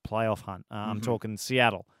that are in the playoff hunt. I'm talking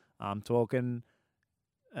Seattle. I'm talking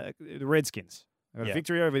the Redskins. A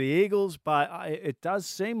victory over the Eagles, but it does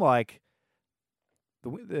seem like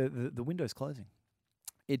the window's closing.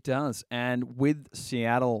 It does. And with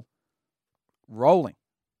Seattle rolling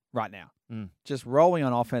right now, just rolling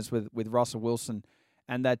on offense with Russell Wilson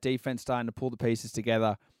and that defense starting to pull the pieces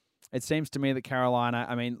together, it seems to me that Carolina,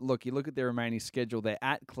 I mean, look, you look at their remaining schedule, they're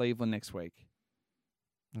at Cleveland next week.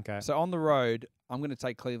 Okay. So on the road, I'm going to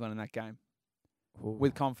take Cleveland in that game.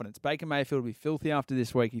 With confidence. Baker Mayfield will be filthy after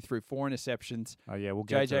this week. He threw 4 interceptions. Oh, yeah, we'll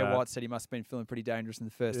get to that. JJ Watt said he must have been feeling pretty dangerous in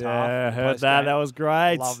the first half. Yeah, I heard that. That was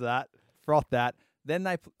great. Love that. Froth that. Then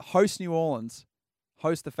they host New Orleans,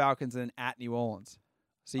 host the Falcons, and then at New Orleans.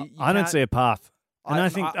 So I don't see a path. And I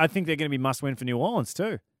think they're going to be must-win for New Orleans,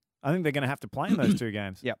 too. I think they're going to have to play in those 2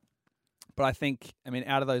 games. Yep. But I think,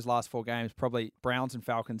 out of those last 4 games, probably Browns and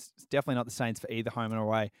Falcons, it's definitely not the Saints for either home and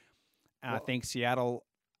away. And I think Seattle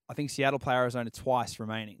play Arizona twice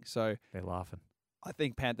remaining. So they're laughing. I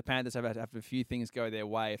think the Panthers have a few things go their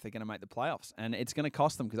way if they're going to make the playoffs. And it's going to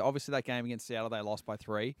cost them because obviously that game against Seattle, they lost by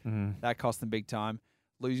 3. That cost them big time.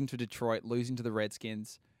 Losing to Detroit, losing to the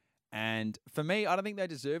Redskins. And for me, I don't think they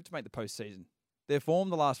deserve to make the postseason. Their form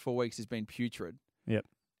the last 4 weeks has been putrid. Yep.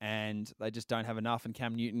 And they just don't have enough. And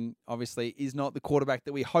Cam Newton obviously is not the quarterback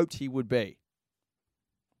that we hoped he would be.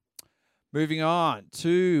 Moving on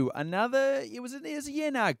to another, it was a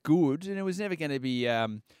year now good, and it was never going to be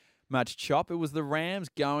much chop. It was the Rams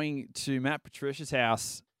going to Matt Patricia's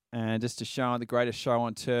house just to show the greatest show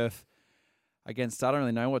on turf against, I don't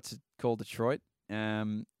really know what to call Detroit.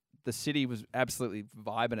 The city was absolutely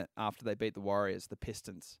vibing it after they beat the Warriors, the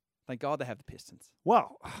Pistons. Thank God they have the Pistons.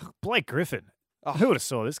 Well, Blake Griffin. Oh, who would have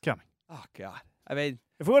saw this coming? Oh, God. I mean,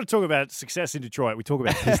 if we want to talk about success in Detroit, we talk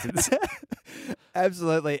about Pistons.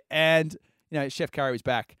 Absolutely. And, Chef Curry was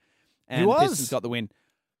back. And he was. The Pistons got the win.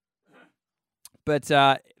 But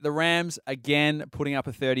the Rams, again, putting up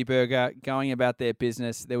a 30-burger, going about their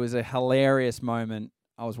business. There was a hilarious moment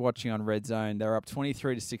I was watching on Red Zone. They were up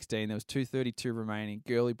 23-16. There was 2:32 remaining.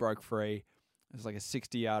 Gurley broke free. It was like a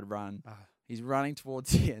 60-yard run. He's running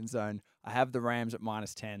towards the end zone. I have the Rams at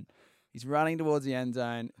 -10. He's running towards the end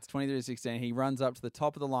zone. It's 23-16. He runs up to the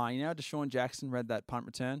top of the line. You know how Deshaun Jackson read that punt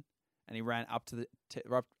return? And he ran up to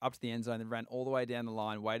the end zone and ran all the way down the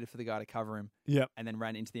line, waited for the guy to cover him, and then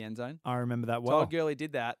ran into the end zone. I remember that well. Todd Gurley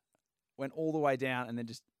did that, went all the way down, and then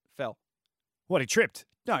just fell. What, he tripped?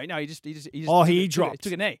 No, he just he dropped.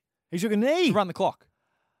 Took a knee. He took a knee? To run the clock.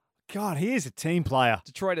 God, he is a team player.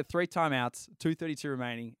 Detroit had 3 timeouts, 2:32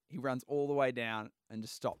 remaining. He runs all the way down and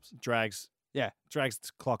just stops. Drags the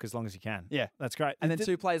clock as long as he can. Yeah. That's great. And then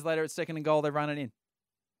 2 plays later, at 2nd and goal, they run it in.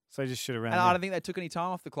 So he just should have ran And I don't think they took any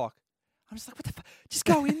time off the clock. I'm just like, what the fuck? Just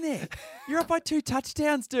go in there. You're up by 2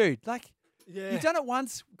 touchdowns, dude. Like, you've done it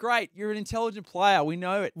once. Great. You're an intelligent player. We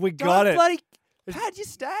know it. We got it. Bloody pad your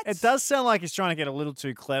stats. It does sound like he's trying to get a little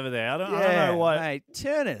too clever there. I don't know what. Mate,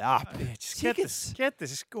 turn it up. Just get the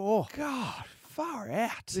score. God, far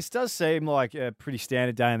out. This does seem like a pretty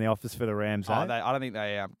standard day in the office for the Rams. I don't think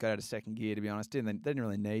they got out of second gear, to be honest. They didn't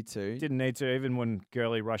really need to. Didn't need to, even when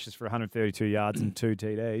Gurley rushes for 132 yards and 2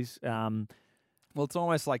 TDs. Well, it's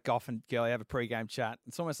almost like Goff and Gurley have a pre-game chat.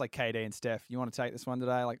 It's almost like KD and Steph. You want to take this one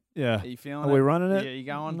today? Like, are you feeling it? Are we running it? Yeah, you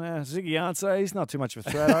going? Ziggy Ansah, he's not too much of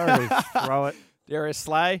a threat. I already throw it. Darius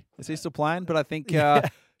Slay, is he still playing? But I think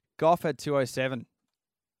Goff had 207.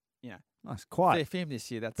 Nice, quiet. For him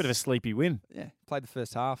this year, that's bit of a sleepy win. Yeah, played the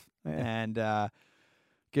first half. Yeah. And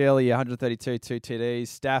Gurley, 132, 2 TDs.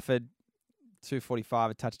 Stafford,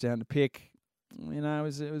 245, a touchdown to pick. It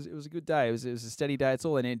was a good day. It was a steady day. It's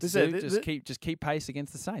all they need to do. Just keep pace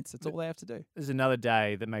against the Saints. That's all they have to do. There's another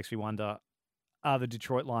day that makes me wonder: are the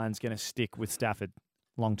Detroit Lions going to stick with Stafford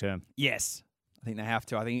long term? Yes, I think they have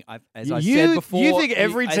to. I think, as I You- said before, you think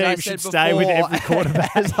every as team I should said stay with before- every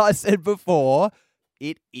quarterback? As I said before,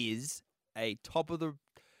 it is a top of the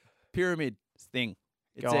pyramid thing.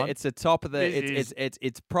 It's Go on. it's a top of the. It is.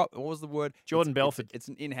 It's prop. What was the word? Jordan It's- Belfort. It's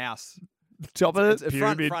an in-house. Top of It's the a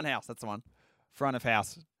pyramid. front house. That's the one. Front of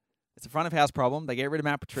house. It's a front of house problem. They get rid of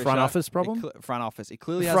Matt Patricia. Front office It problem? front office. It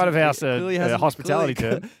clearly Front of hasn't- house, it clearly a hasn't- hospitality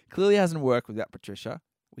clearly, term. Clearly hasn't worked with that Patricia.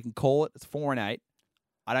 We can call it. It's 4-8.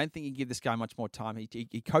 I don't think you give this guy much more time.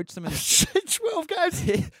 He coached them in the 12 games.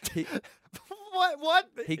 he, What?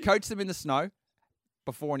 he coached them in the snow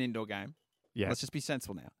before an indoor game. Yeah. Let's just be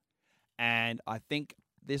sensible now. And I think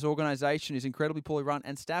this organisation is incredibly poorly run.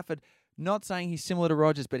 And Stafford, not saying he's similar to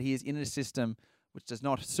Rodgers, but he is in a system which does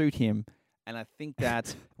not suit him. And I think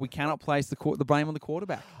that we cannot place the blame on the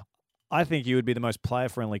quarterback. I think you would be the most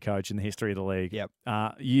player-friendly coach in the history of the league. Yep.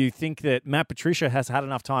 You think that Matt Patricia has had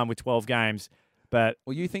enough time with 12 games, but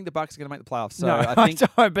Well, you think the Bucks are going to make the playoffs. So no, I think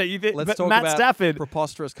don't. But you think let's but talk Matt about Stafford.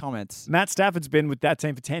 preposterous comments. Matt Stafford's been with that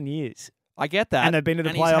team for 10 years, I get that. and they've been to the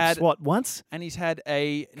And he's playoffs had- once. And he's had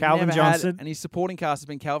a Calvin never had- Johnson. and his supporting cast has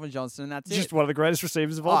been Calvin Johnson, and that's Just it. one of the greatest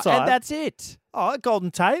receivers of all Oh, time. and that's it. Golden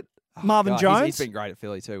Tate, Oh, Marvin God, Jones. He's been great at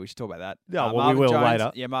Philly too. We should talk about that. Yeah, well, we Marvin will Jones,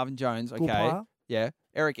 later. Yeah, Marvin Jones. Good Okay. player. Yeah.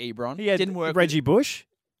 Eric Ebron. He had Didn't work. Reggie Bush.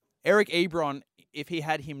 Eric Ebron, if he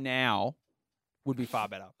had him now, would be far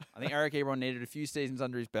better. I think Eric Ebron needed a few seasons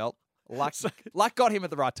under his belt. Luck got him at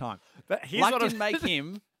the right time. But here's Luck what I'm- didn't make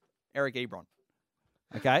him Eric Ebron.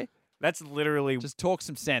 Okay? That's literally. Just talk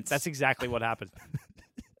some sense. That's exactly what happened.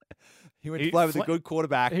 he went he to play with a fla- good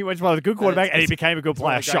quarterback. He went to play with a good quarterback, and he it's- became a good It's one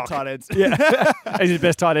player. of the great Shock. tight ends. Yeah, he's the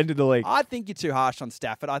best tight end in the league. I think you're too harsh on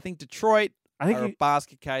Stafford. I think Detroit I think are he- a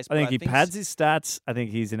basket case. I think but he pads his stats. I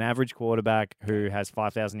think he's an average quarterback who has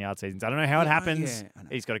 5,000 yard seasons. I don't know how it Yeah, happens. yeah, I know.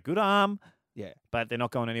 He's got a good arm, Yeah. but they're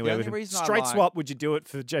not going anywhere only with him. reason I Straight like- swap, would you do it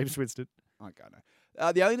for James Winston? Okay,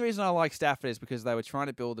 no. The only reason I like Stafford is because they were trying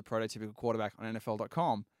to build the prototypical quarterback on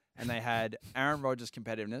NFL.com, and they had Aaron Rodgers'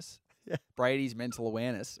 competitiveness, Yeah. Brady's mental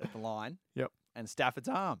awareness at the line, Yep. and Stafford's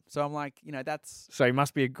arm. So I'm like, that's So he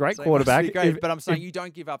must be a great so he must be quarterback. great, If- but I'm saying if- you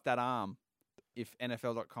don't give up that arm if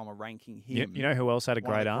NFL.com are ranking him. you know who else had a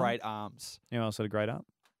one of great the arm? great arms. You know who else had a great arm?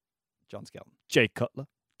 John Skelton, Jake Cutler.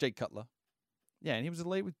 Jake Cutler. Yeah, and he was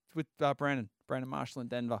elite with Brandon Marshall in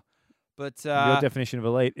Denver. But Your definition of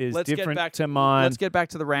elite is let's get different back to mine. Let's get back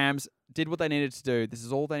to the Rams. Did what they needed to do. This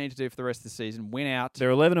is all they need to do for the rest of the season. Win out.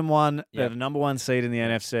 They're 11-1. They're Yep. the number one seed in the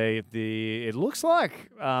NFC. It looks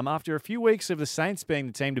like after a few weeks of the Saints being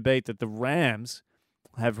the team to beat, that the Rams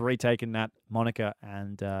have retaken that moniker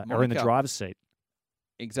and are in the Moniker. driver's seat.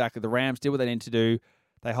 Exactly. The Rams did what they needed to do.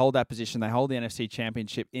 They hold that position. They hold the NFC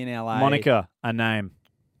Championship in LA. Moniker, a name.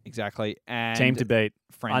 Exactly. And Team to beat.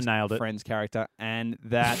 Friends, I nailed it. Friends character. And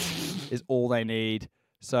that is all they need.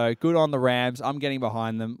 So good on the Rams. I'm getting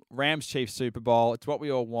behind them. Rams Chiefs Super Bowl. It's what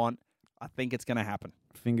we all want. I think it's going to happen.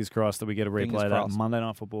 Fingers crossed that we get a Fingers replay of that crossed. Monday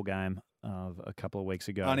Night Football game of a couple of weeks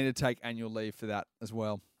ago. I need to take annual leave for that as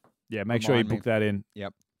well. Yeah, make sure you Remind me. book that in.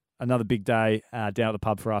 Yep. Another big day down at the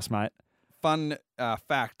pub for us, mate. Fun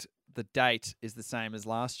fact, the date is the same as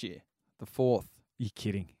last year, the 4th. You're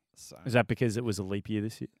kidding. So Is that because it was a leap year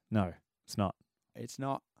this year? No, it's not. it's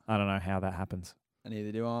not, I don't know how that happens. and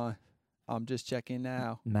neither do I. I'm just checking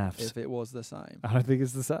now Maths. if it was the same. I don't think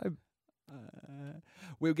it's the same.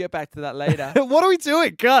 We'll get back to that later. What are we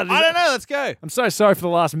doing? God, I don't know. Let's go. I'm so sorry for the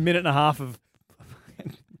last minute and a half of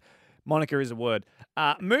moniker is a word.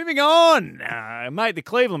 Moving on, mate. The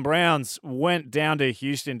Cleveland Browns went down to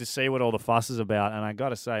Houston to see what all the fuss is about, and I got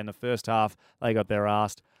to say, in the first half, they got their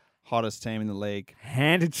ass Hottest team in the league.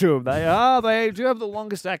 handed to them. They do have the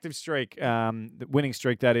longest active streak, the winning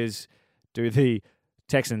streak that is. Do the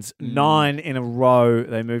Texans 9 in a row?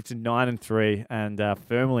 They moved to 9-3 and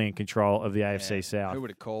firmly in control of the AFC Yeah. South. Who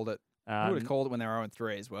would have called it? Who would have called it when they were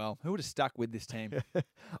 0-3 as well? Who would have stuck with this team?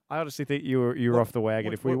 I honestly think you were off the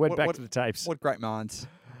wagon. If we went back to the tapes, What great minds.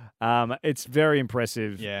 it's very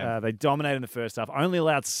impressive. Yeah. They dominated in the first half. Only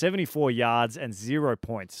allowed 74 yards and 0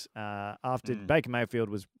 points after Baker Mayfield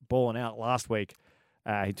was balling out last week.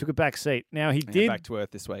 He took a back seat. Now, he And did back to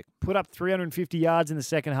earth this week. put up 350 yards in the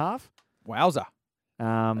second half. Wowza. That's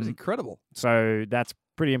Um, incredible. so that's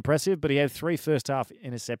pretty impressive, but he had 3 first-half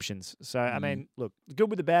interceptions. So, I Mm. mean, look, good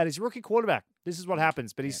with the bad. He's a rookie quarterback. This is what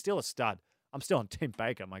happens, but he's still a stud. I'm still on Tim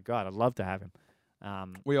Baker. My God, I'd love to have him.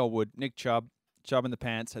 We all would. Nick Chubb in the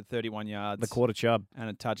pants, had 31 yards. The quarter chub. And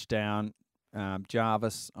a touchdown.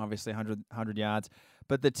 Jarvis, obviously 100 yards.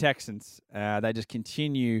 But the Texans, they just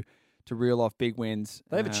continue to reel off big wins.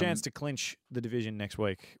 They have a chance to clinch the division next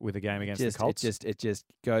week with a game against the Colts. It just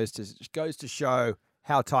goes to show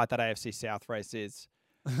how tight that AFC South race is.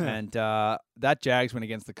 And that Jags win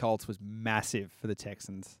against the Colts was massive for the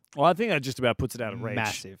Texans. Well, I think that just about puts it out of reach.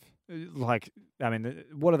 Massive. Like, I mean,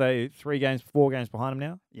 what are they? 4 games behind them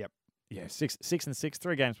now? Yep. Yeah, 6-6,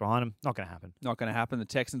 3 games behind them. Not going to happen. Not going to happen. The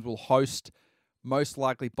Texans will host most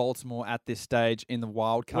likely Baltimore at this stage in the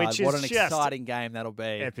wild card. Which is what an just exciting game that'll be.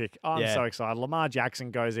 Epic. I'm so excited. Lamar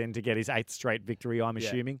Jackson goes in to get his 8th straight victory, I'm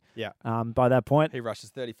assuming. Yeah. By that point. He rushes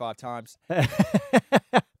 35 times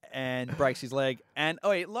and breaks his leg. And,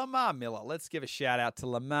 Lamar Miller. Let's give a shout out to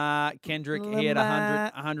Lamar Kendrick. He had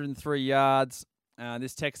 103 yards.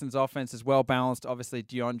 This Texans offense is well balanced. Obviously,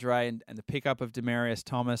 DeAndre and the pickup of Demaryius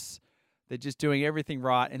Thomas. They're just doing everything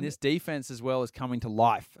right. And this defense as well is coming to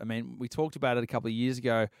life. I mean, we talked about it a couple of years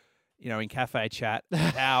ago, in Cafe Chat,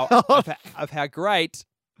 of how great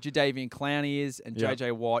Jadeveon Clowney is and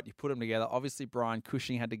JJ Watt. You put them together. Obviously, Brian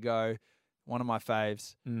Cushing had to go. One of my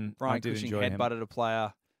faves. Brian Cushing headbutted a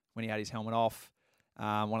player when he had his helmet off.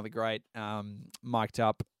 One of the great mic'd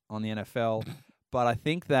up on the NFL. But I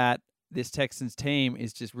think that this Texans team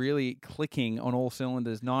is just really clicking on all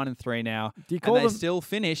cylinders, 9-3 now. And they still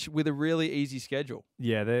finish with a really easy schedule.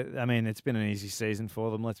 Yeah, it's been an easy season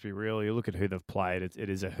for them. Let's be real. You look at who they've played. It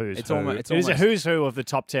is a who's who. It is a who's who of the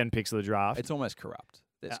top 10 picks of the draft. It's almost corrupt,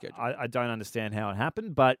 their schedule. I don't understand how it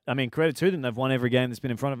happened, but, credit to them. They've won every game that's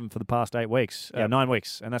been in front of them for the past 8 weeks, 9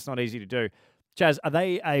 weeks, and that's not easy to do. Chaz, are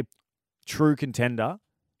they a true contender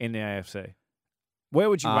in the AFC? Where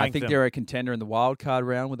would you rank them? I think they're a contender in the wild card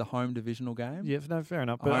round with a home divisional game. Yeah, no, fair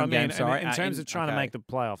enough. But in terms of trying to make the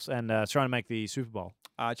playoffs and trying to make the Super Bowl.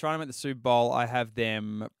 Trying to make the Super Bowl, I have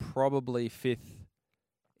them probably 5th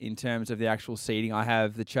in terms of the actual seeding. I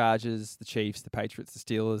have the Chargers, the Chiefs, the Patriots, the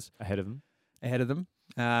Steelers. Ahead of them.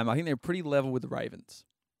 I think they're pretty level with the Ravens.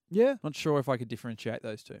 Yeah. Not sure if I could differentiate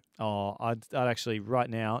those two. Oh, I'd actually, right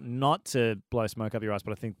now, not to blow smoke up your ass,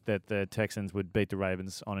 but I think that the Texans would beat the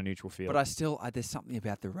Ravens on a neutral field. But there's something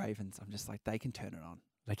about the Ravens. I'm just like, they can turn it on.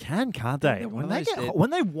 They can, can't they? When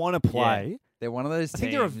they want to play. They're one of those teams. I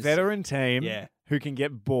think they're a veteran team who can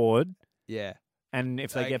get bored. Yeah. And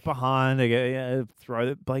if they get behind, they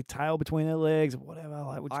throw the tail between their legs, whatever.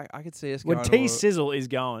 I could see us going when T-Sizzle is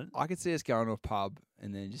going. I could see us going to a pub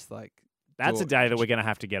and then just like, that's a day that we're going to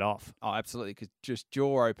have to get off. Oh, absolutely, because just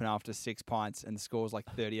jaw open after 6 pints and the score's like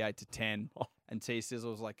 38-10, and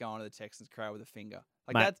T-Sizzle's like going to the Texans crowd with a finger.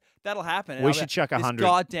 Like, mate, that'll happen. We should chuck 100. This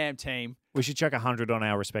goddamn team. We should chuck 100 on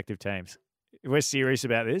our respective teams. If we're serious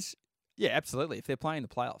about this. Yeah, absolutely. If they're playing the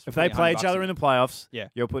playoffs. If they play each other in the playoffs, yeah,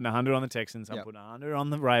 you're putting 100 on the Texans. I'm putting 100 on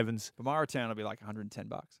the Ravens. For my return, it'll be like $110.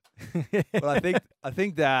 But I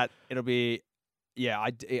think that it'll be. Yeah,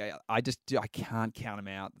 I can't count them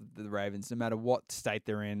out, the Ravens, no matter what state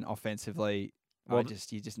they're in offensively. Well,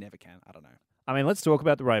 you just never can. I don't know. Let's talk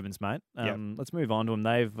about the Ravens, mate. Let's move on to them.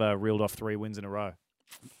 They've reeled off 3 wins in a row.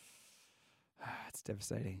 It's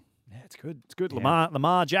devastating. Yeah, it's good. It's good. Yeah.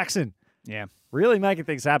 Lamar Jackson. Yeah. Really making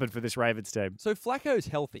things happen for this Ravens team. So Flacco's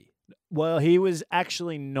healthy. Well, he was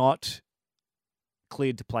actually not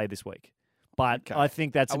cleared to play this week. But I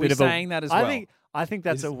think that's a bit of a... Are we saying that as well? I think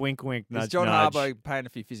that's a wink, nudge, Is John nudge. Harbaugh paying a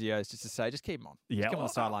few physios just to say, just keep him on. Yeah. Just keep him on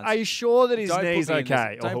the sidelines. Are you sure that his knee's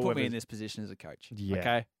okay? Don't put me in this position as a coach. Yeah.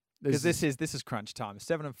 Okay? Because this is crunch time.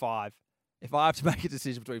 7-5. If I have to make a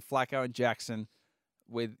decision between Flacco and Jackson,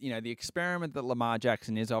 with the experiment that Lamar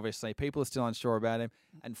Jackson is, obviously people are still unsure about him,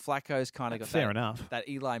 and Flacco's kind of got that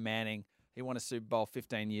Eli Manning. He won a Super Bowl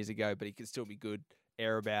 15 years ago, but he could still be good.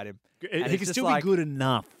 Air about him. He can still be good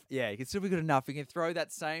enough. Yeah, he can still be good enough. He can throw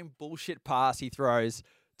that same bullshit pass he throws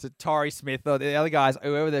to Torrey Smith or the other guys,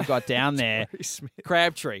 whoever they've got down there.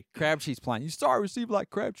 Crabtree. Crabtree's playing. You start a receiver like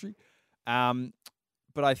Crabtree.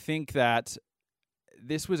 But I think that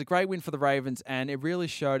this was a great win for the Ravens, and it really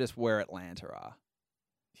showed us where Atlanta are.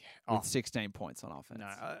 With 16 points on offense. No,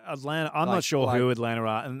 Atlanta. I'm not sure who Atlanta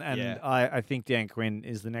are, and I think Dan Quinn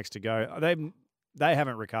is the next to go. They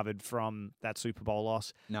haven't recovered from that Super Bowl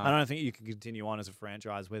loss. No. I don't think you can continue on as a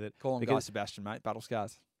franchise with it. Call them Guy Sebastian, mate. Battle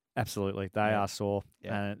scars. Absolutely. They are sore.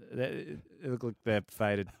 Yeah. They look like they're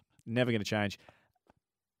faded. Never going to change.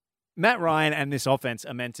 Matt Ryan and this offense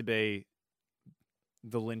are meant to be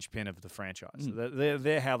the linchpin of the franchise.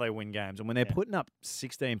 They're how they win games. And when they're putting up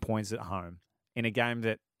 16 points at home in a game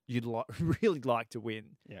that you'd really like to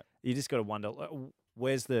win, you just got to wonder,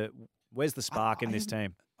 where's the spark in this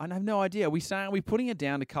team? I have no idea. Are we putting it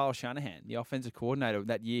down to Kyle Shanahan, the offensive coordinator?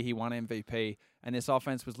 That year he won MVP, and this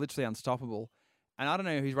offense was literally unstoppable. And I don't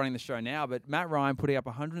know who's running the show now, but Matt Ryan putting up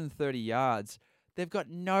 130 yards. They've got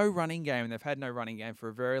no running game, and they've had no running game for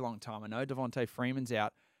a very long time. I know Devontae Freeman's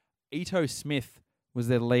out. Ito Smith was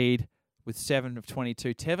their lead with 7 of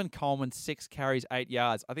 22. Tevin Coleman, 6 carries, 8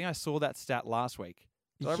 yards. I think I saw that stat last week.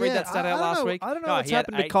 Did I read that stat out last week? I don't know No, what's he had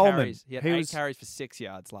happened to 8 Coleman. carries. He had He 8 was- carries for 6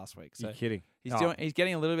 yards last week. So You're kidding. he's Oh. he's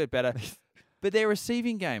getting a little bit better. But their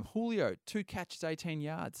receiving game, Julio, 2 catches, 18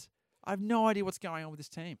 yards. I have no idea what's going on with this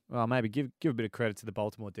team. Well, maybe give a bit of credit to the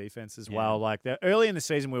Baltimore defense as Yeah. well. Like early in the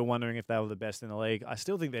season, we were wondering if they were the best in the league. I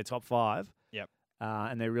still think they're top 5. Yep.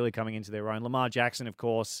 And they're really coming into their own. Lamar Jackson, of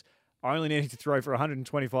course, only needing to throw for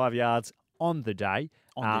 125 yards on the day.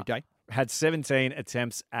 On the day. Had 17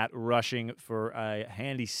 attempts at rushing for a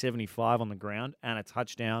handy 75 on the ground and a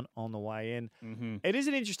touchdown on the way in. Mm-hmm. It is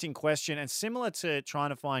an interesting question, and similar to trying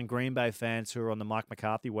to find Green Bay fans who are on the Mike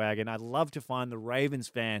McCarthy wagon, I'd love to find the Ravens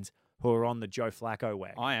fans who are on the Joe Flacco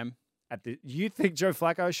wagon. I am. You think Joe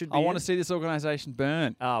Flacco should be I want in? to see this organization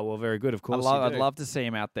burn. Oh, well, very good, of course. I'd love to see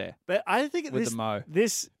him out there But I think with the Mo.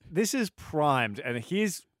 this is primed, and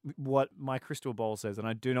here's what my crystal ball says, and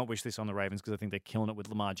I do not wish this on the Ravens because I think they're killing it with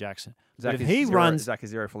Lamar Jackson. But if he runs, Zach is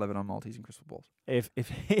 0 for 11 on multis and crystal balls. if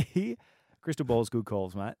he crystal ball's good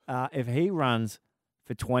calls, mate. If he runs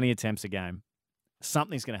for 20 attempts a game,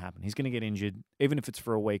 something's going to happen. He's going to get injured, even if it's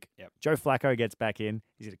for a week. Yep. Joe Flacco gets back in.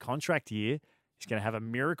 He's in a contract year. He's going to have a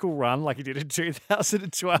miracle run like he did in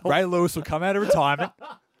 2012. Ray Lewis will come out of retirement.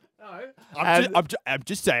 I'm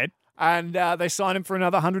just saying. And they sign him for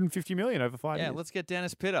another $150 million over 5 Yeah, years. let's get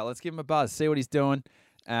Dennis Pitta. Let's give him a buzz. See what he's doing.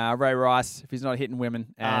 Ray Rice, if he's not hitting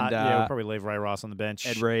women. And yeah, we'll probably leave Ray Rice on the bench.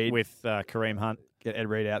 Ed Reed. With Kareem Hunt. get Ed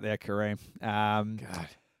Reed out there, Kareem. Kareem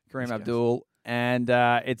guys. Abdul. And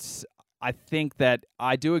I think that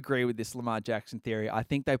I do agree with this Lamar Jackson theory. I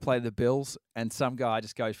think they play the Bills and some guy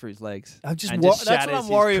just goes for his legs. That's and what shatters I'm his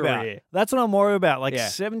worried about. career. That's what I'm worried about. Like Yeah.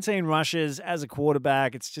 17 rushes as a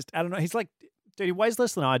quarterback. It's just, I don't know. He's like, dude, he weighs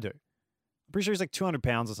less than I do. I'm pretty sure he's like 200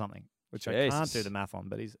 pounds or something, which I can't Jesus. do the math on,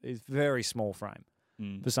 but he's very small frame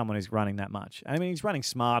Mm. for someone who's running that much. I mean, he's running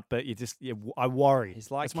smart, but I worry. He's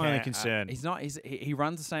like That's my only concern. He's not. He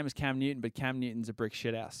runs the same as Cam Newton, but Cam Newton's a brick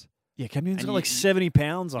shit house. Yeah, Cam Newton's And got you- like 70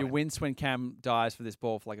 pounds on You him. wince when Cam dives for this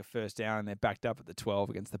ball for like a first down, and they're backed up at the 12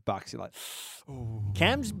 against the Bucks. You're like, ooh.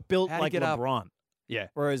 Cam's built How'd he like get up? LeBron. Yeah.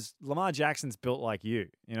 Whereas Lamar Jackson's built like you.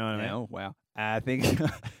 You know what I mean? Yeah, oh, wow. I think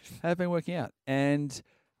have been working out, and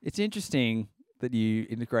it's interesting that you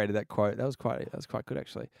integrated that quote. That was quite good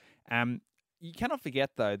actually. You cannot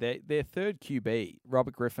forget though their third QB,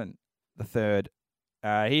 Robert Griffin, the third.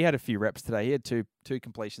 He had a few reps today. He had two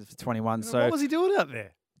completions for 21. So what was he doing out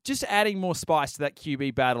there? just adding more spice to that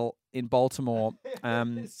QB battle in Baltimore.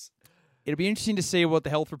 It'll be interesting to see what the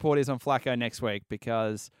health report is on Flacco next week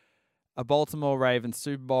because a Baltimore Ravens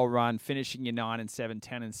Super Bowl run, finishing your 9-7,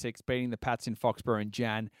 10-6, beating the Pats in Foxborough in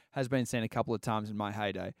Jan, has been seen a couple of times in my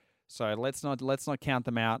heyday. So let's not count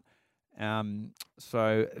them out.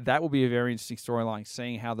 So that will be a very interesting storyline,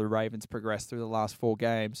 seeing how the Ravens progress through the last 4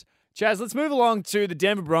 games. Chaz, let's move along to the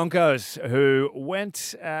Denver Broncos, who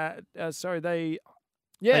went. They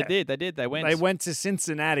did. They went. They went to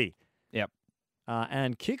Cincinnati. Yep.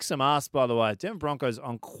 And kicked some ass, by the way. Denver Broncos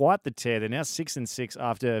on quite the tear. They're now 6-6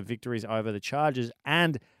 after victories over the Chargers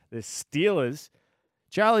and the Steelers.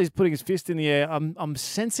 Charlie's putting his fist in the air. I'm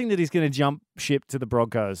sensing that he's going to jump ship to the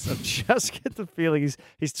Broncos. I just get the feeling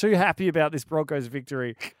he's too happy about this Broncos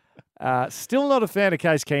victory. Still not a fan of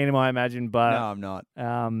Case Keenum, I imagine, but No, I'm not.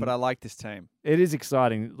 But I like this team. it is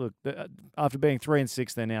exciting. Look, after being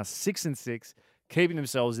 3-6, they're now 6-6, keeping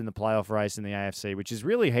themselves in the playoff race in the AFC, which is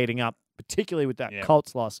really heating up, particularly with that Yeah.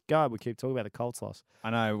 Colts loss. God, we keep talking about the Colts loss. I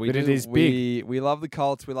know. But it is big. We love the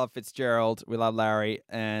Colts. We love Fitzgerald. We love Larry.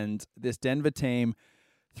 And this Denver team,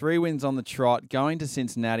 3 wins on the trot, going to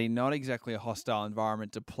Cincinnati, not exactly a hostile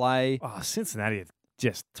environment to play. Oh, Cincinnati is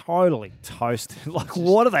just totally toasted. Like,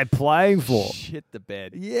 what are they playing for? Shit the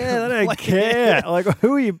bed. Yeah, they don't care. Like,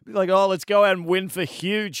 who are you? Like, oh, let's go out and win for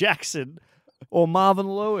Hugh Jackson or Marvin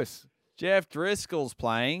Lewis. Jeff Driscoll's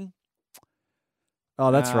playing.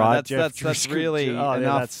 Oh, that's right. That's Driscoll. really Oh, yeah, that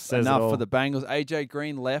enough says it all. for the Bengals. AJ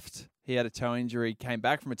Green left. He had a toe injury, came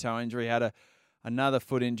back from a toe injury, had another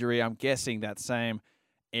foot injury. I'm guessing that same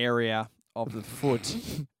area of the foot.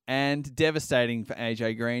 And devastating for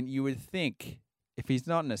AJ Green. You would think if he's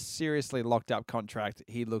not in a seriously locked up contract,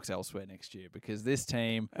 he looks elsewhere next year because this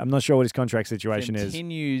team I'm not sure what his contract situation is.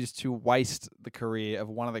 continues to waste the career of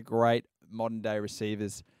one of the great modern day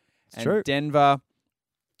receivers. It's true. Denver,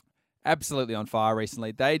 absolutely on fire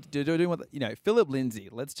recently. They doing what Philip Lindsay.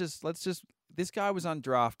 Let's just. This guy was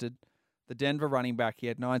undrafted. The Denver running back. He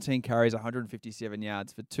had 19 carries, 157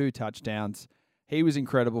 yards for 2 touchdowns. He was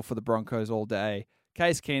incredible for the Broncos all day.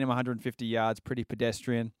 Case Keenum, 150 yards, pretty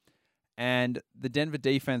pedestrian, and the Denver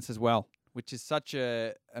defense as well, which is such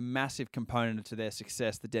a massive component to their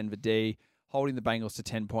success. The Denver D. holding the Bengals to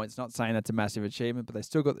 10 points. Not saying that's a massive achievement, but they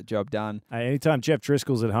still got the job done. Hey, anytime Jeff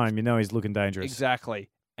Driscoll's at home, you know he's looking dangerous. Exactly.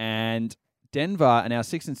 And Denver are now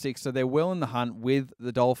 6-6, so they're well in the hunt with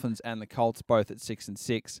the Dolphins and the Colts both at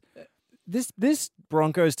 6-6. This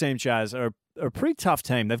Broncos team, Chaz, are a pretty tough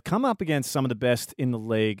team. They've come up against some of the best in the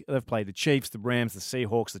league. They've played the Chiefs, the Rams, the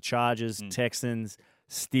Seahawks, the Chargers, Texans,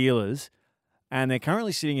 Steelers, and they're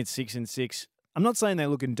currently sitting at 6-6. I'm not saying they're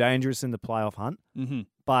looking dangerous in the playoff hunt,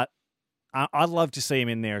 but I'd love to see them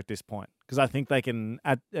in there at this point because I think they can.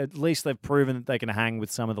 At least they've proven that they can hang with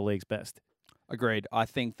some of the league's best. Agreed. I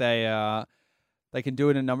think they can do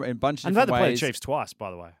it in a bunch of And they've different had to play the ways. Chiefs twice,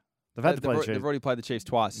 by the way. They've had to play the Chiefs. They've already played the Chiefs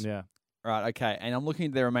twice. Yeah. Right. Okay. And I'm looking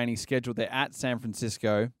at their remaining schedule. They're at San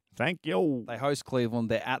Francisco. Thank you. They host Cleveland.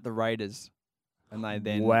 They're at the Raiders, and they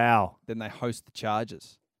then they host the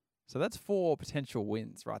Chargers. So that's 4 potential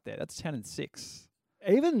wins right there. That's 10-6.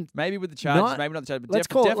 Even Maybe with the Chargers, maybe not the Chargers. But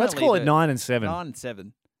let's call it 9-7.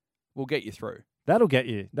 9-7 will get you through. That'll get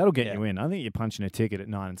you Yeah. in. I think you're punching a ticket at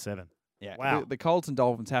 9-7. Yeah. Wow. The Colts and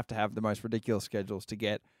Dolphins have to have the most ridiculous schedules to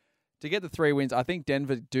get the 3 wins. I think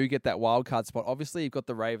Denver do get that wild card spot. Obviously, you've got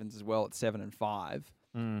the Ravens as well at 7-5.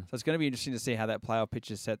 So it's going to be interesting to see how that playoff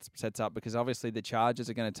picture sets up because obviously the Chargers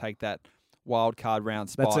are going to take that wild card round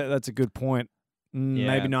spot. That's a good point. Yeah.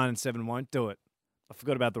 Maybe 9-7 won't do it. I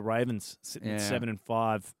forgot about the Ravens sitting at Yeah.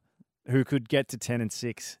 7-5, who could get to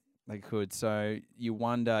 10-6. They could. So you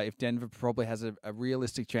wonder if Denver probably has a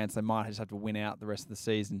realistic chance they might just have to win out the rest of the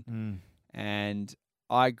season. And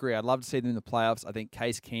I agree. I'd love to see them in the playoffs. I think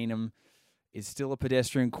Case Keenum is still a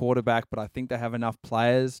pedestrian quarterback, but I think they have enough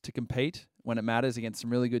players to compete when it matters against some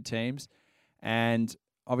really good teams. And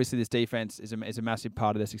obviously this defense is a massive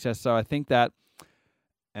part of their success. So I think that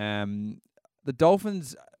the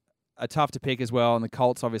Dolphins are tough to pick as well, and the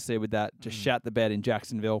Colts obviously with that just shat the bed in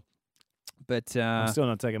Jacksonville. But I'm still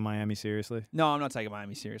not taking Miami seriously. No, I'm not taking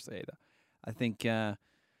Miami seriously either. I think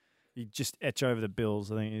You just etch over the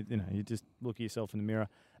Bills. I think you just look at yourself in the mirror.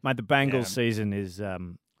 Mate, the Bengals season is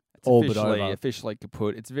it's all but over. officially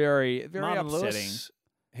kaput. It's very, very Marvin upsetting. Lewis,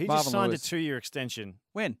 he Marvin just signed Lewis. a 2-year extension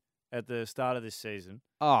When? at the start of this season.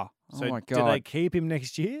 Oh So my do God. they keep him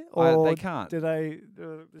next year, or they can't. Do they?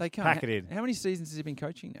 They can't. pack it in. How many seasons has he been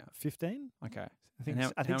coaching now? 15. Okay. I think.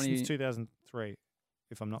 And I think how many- since 2003,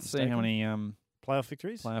 if I'm not See mistaken. how many playoff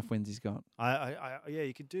victories? playoff wins he's got. Yeah,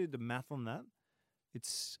 you could do the math on that.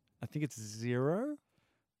 I think it's 0.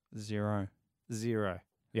 0. 0.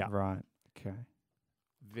 Yeah. Right. Okay.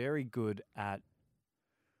 Very good at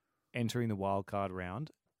entering the wild card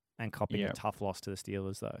round and copying Yeah. a tough loss to the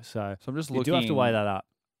Steelers, though. So So I'm just you looking. do have to weigh that up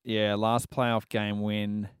Yeah, last playoff game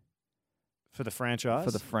win for the franchise.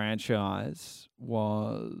 for the franchise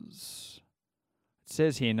was. It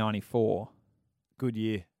says here 94. Good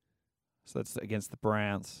year. So that's against the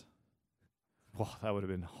Browns. Wow, that would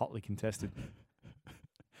have been hotly contested.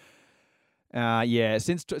 Yeah,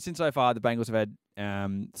 since so far the Bengals have had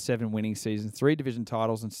 7 winning seasons, 3 division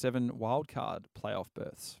titles, and 7 wild card playoff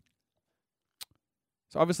berths.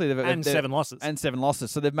 So obviously And 7 losses. and 7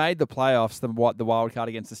 losses. So they've made the playoffs, the wild card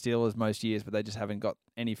against the Steelers most years, but they just haven't got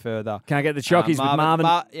any further. Can I get the chockies with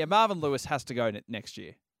Marvin? Marvin Lewis has to go next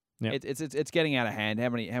year. Yep. It's getting out of hand. How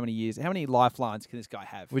many years? How many lifelines can this guy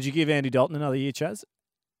have? Would you give Andy Dalton another year, Chaz?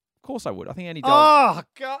 Of course I would. I think Andy Dalton. Oh,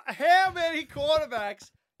 God. How many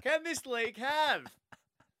quarterbacks can this league have?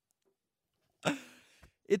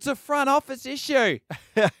 It's a front office issue.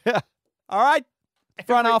 All right?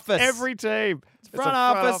 Front office. Every team. It's It's a front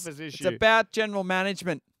front office. office It's issue. about general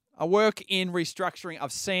management. I work in restructuring.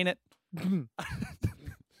 I've seen it.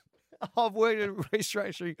 I've worked in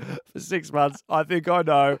restructuring for 6 months. I think I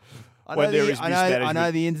know when there is I mismanagement.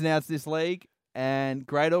 know the ins and outs of this league, and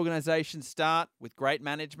great organizations start with great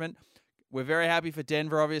management. We're very happy for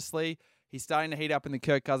Denver, obviously. He's starting to heat up in the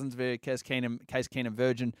Kirk Cousins Case Keenum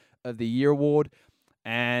Virgin of the Year award.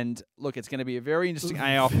 And look, it's going to be a very interesting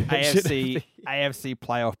AFC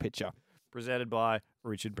playoff picture. Presented by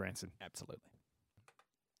Richard Branson. Absolutely.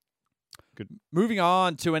 Good. Moving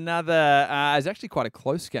on to another, it's actually quite a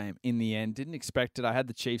close game in the end. Didn't expect it. I had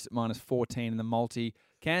the Chiefs at -14 in the multi.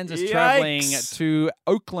 Kansas traveling Yikes. to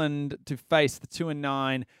Oakland to face the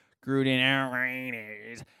 2-9 Gruden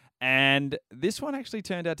Raiders. And this one actually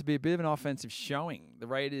turned out to be a bit of an offensive showing. The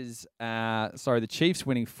the Chiefs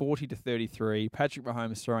winning 40-33. Patrick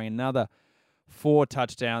Mahomes throwing another 4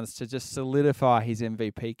 touchdowns to just solidify his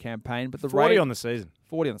MVP campaign. But the 40 on the season.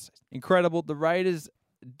 40 on the season. Incredible. The Raiders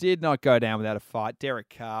did not go down without a fight.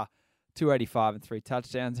 Derek Carr, 285 and 3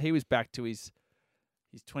 touchdowns. He was back to his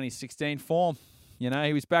 2016 form. You know,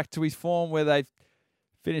 he was back to his form where they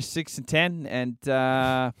finished 6-10, and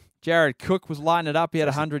Jared Cook was lighting it up. He had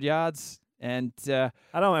 100 yards And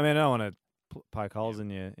I don't want to poke holes in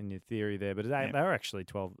your theory there, but they were actually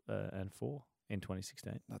 12 and 4 in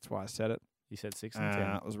 2016. that's why I said it. You said 6 and 10.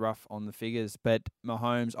 It was rough on the figures, but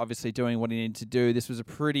Mahomes obviously doing what he needed to do. This was a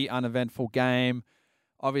pretty uneventful game.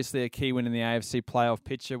 Obviously, a key win in the AFC playoff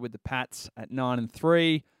picture with the Pats at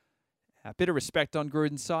 9-3. A bit of respect on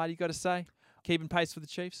Gruden's side, you got to say. Keeping pace with the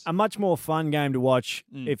Chiefs. A much more fun game to watch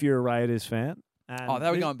if you're a Raiders fan. And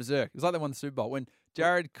they were going berserk. It was like they won the Super Bowl. When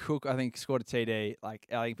Jared Cook, I think, scored a TD, I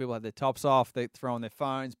think people had their tops off, they're throwing their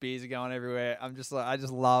phones, beers are going everywhere. I just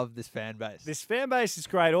love this fan base. This fan base is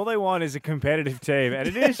great. All they want is a competitive team. And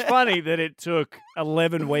it is funny that it took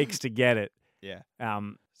 11 weeks to get it. Yeah.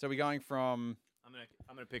 So we're going from...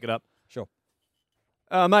 I'm going to pick it up. Sure.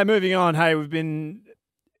 Mate, moving on. Hey, we've been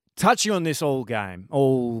touching on this all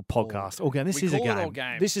podcast. All game. This is a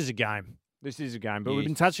game. This is a game. But we've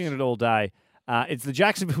been touching on it all day. It's the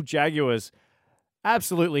Jacksonville Jaguars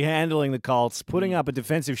absolutely handling the Colts, putting up a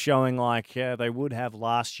defensive showing like they would have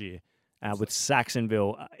last year with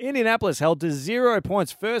Saxonville. Indianapolis held to 0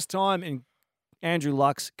 points. First time in Andrew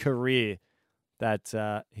Luck's career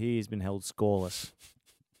that he has been held scoreless.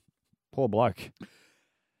 Poor bloke.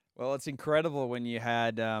 Well, it's incredible when you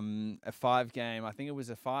had a 5-game, I think it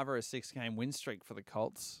was a 5 or a 6-game win streak for the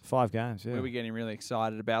Colts. 5 games, yeah. We were getting really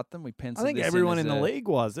excight about them. We penciled. I think everyone in the league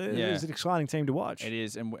was. It was an exciting team to watch. It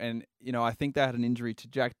is, and I think they had an injury to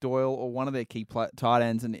Jack Doyle or one of their key tight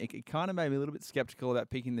ends, and it kind of made me a little bit skeptical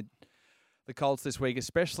about picking the Colts this week,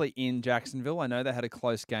 especially in Jacksonville. I know they had a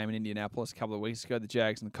close game in Indianapolis a couple of weeks ago, the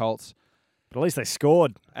Jags and the Colts. But at least they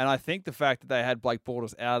scored. And I think the fact that they had Blake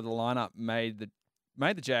Bortles out of the lineup made the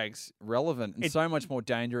Jags relevant and so much more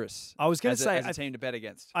dangerous. I was going to say as a team to bet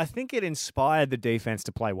against. I think it inspired the defense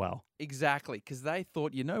to play well. Exactly, because they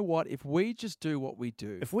thought, you know what? If we just do what we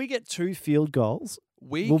do, if we get 2 field goals,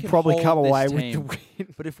 we'll probably come away with team. the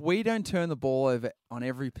win. But if we don't turn the ball over on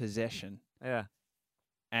every possession,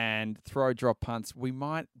 and throw drop punts, we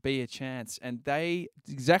might be a chance. And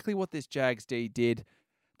exactly what this Jags D did.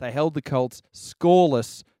 They held the Colts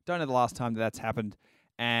scoreless. Don't know the last time that's happened.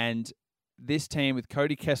 And this team with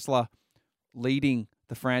Cody Kessler leading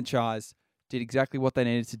the franchise did exactly what they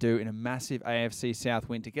needed to do in a massive AFC South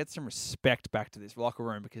win to get some respect back to this locker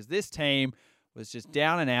room, because this team was just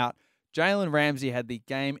down and out. Jalen Ramsey had the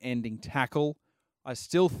game-ending tackle. I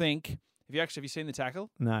still think, have you seen the tackle?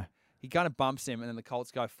 No. He kind of bumps him, and then the Colts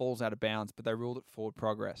guy falls out of bounds, but they ruled it forward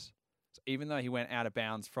progress. So even though he went out of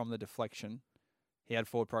bounds from the deflection, he had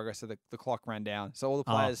forward progress, so the clock ran down. So all the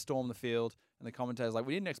players stormed the field, and the commentators like,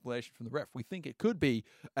 we need an explanation from the ref. We think it could be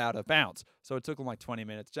out of bounds. So it took them like 20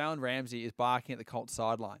 minutes. Jalen Ramsey is barking at the Colts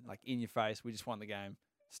sideline, like, in your face, we just won the game.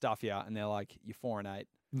 Stuff ya. And they're like, you're 4-8.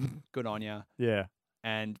 Good on ya. Yeah.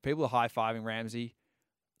 And people are high-fiving Ramsey.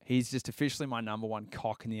 He's just officially my number 1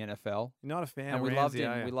 cock in the NFL. You're not a fan and of we Ramsey, loved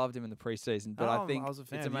him. are you? We loved him in the preseason. But I think it's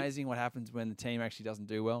of amazing what happens when the team actually doesn't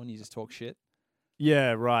do well and you just talk shit.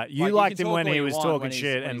 Yeah, right. You liked him when he was talking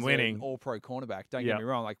shit and winning. An all-pro cornerback. Don't get me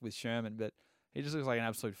wrong, like with Sherman, but he just looks like an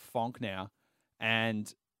absolute fonk now.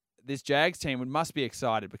 And this Jags team must be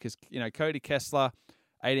excited because, Cody Kessler,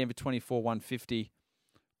 18 for 24, 150.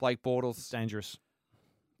 Blake Bortles. Dangerous.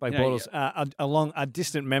 Blake Bortles, along a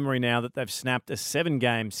distant memory now that they've snapped a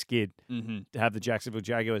 7-game skid to have the Jacksonville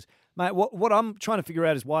Jaguars. Mate, what I'm trying to figure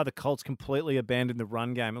out is why the Colts completely abandoned the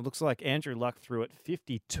run game. It looks like Andrew Luck threw it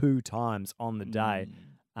 52 times on the day,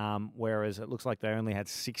 whereas it looks like they only had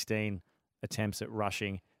 16 attempts at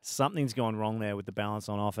rushing. Something's gone wrong there with the balance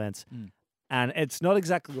on offense. And it's not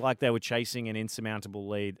exactly like they were chasing an insurmountable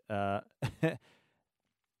lead.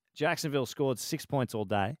 Jacksonville scored 6 points all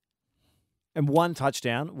day. And 1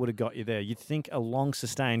 touchdown would have got you there. You'd think a long,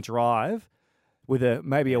 sustained drive with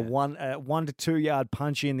maybe a 1 to 2 yard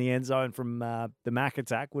punch in the end zone from the Mac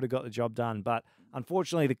attack would have got the job done. But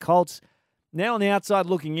unfortunately, the Colts now on the outside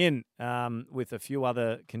looking in with a few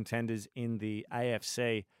other contenders in the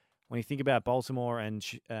AFC. When you think about Baltimore and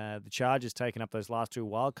the Chargers taking up those last 2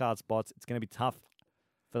 wildcard spots, it's going to be tough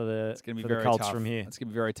for the Colts from here. It's going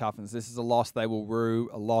to be very tough. And this is a loss they will rue,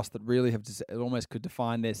 a loss that really it almost could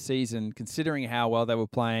define their season, considering how well they were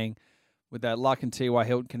playing with that Luck and T.Y.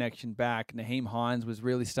 Hilton connection back. Naheem Hines was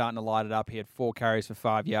really starting to light it up. He had 4 carries for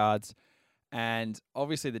 5 yards. And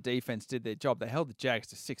obviously the defense did their job. They held the Jags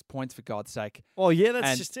to 6 points, for God's sake. Oh, yeah,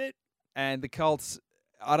 that's just it. And the Colts,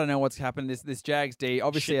 I don't know what's happened. This Jags D,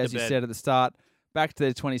 obviously, as you said at the start, back to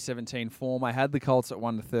their 2017 form. I had the Colts at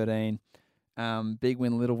 1-13. Big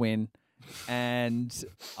win, little win. And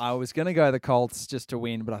I was going to go the Colts just to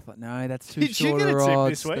win, but I thought, no, that's too short of odds. Did you get a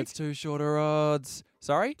tip this week? That's too short of odds.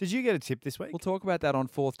 Sorry? Did you get a tip this week? We'll talk about that on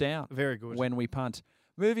 4th down. Very good. When we punt.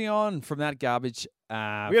 Moving on from that garbage. We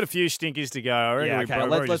got a few stinkers to go. I reckon Yeah, we okay.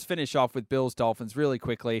 probably Let's finish off with Bills Dolphins really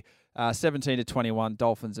quickly. 17-21,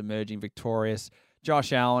 Dolphins emerging victorious.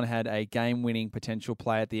 Josh Allen had a game-winning potential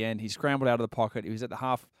play at the end. He scrambled out of the pocket. He was at the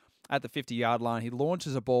 50-yard line. He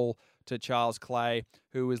launches a ball to Charles Clay,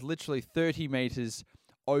 who was literally 30 meters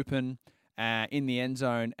open in the end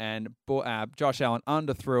zone, and Josh Allen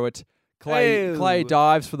underthrew it. Clay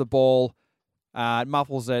dives for the ball.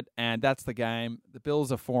 Muffles it, and that's the game. The Bills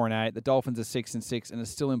are 4-8. The Dolphins are 6-6, and are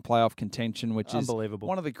still in playoff contention, which is unbelievable.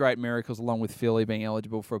 One of the great miracles, along with Philly being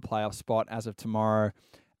eligible for a playoff spot as of tomorrow.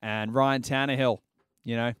 And Ryan Tannehill,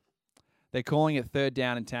 they're calling it third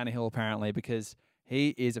down in Tannehill apparently because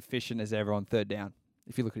he is efficient as ever on third down.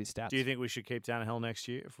 If you look at his stats, Do you think we should keep Tannehill next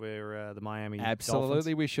year if we're the Miami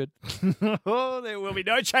absolutely we should. Oh, there will be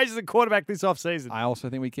no changes in quarterback this offseason. I also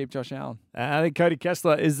think we keep Josh Allen. I think Cody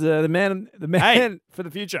Kessler is the man for the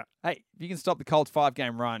future. Hey, if you can stop the Colts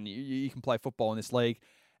 5-game run, you can play football in this league.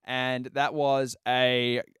 And that was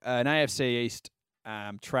an AFC East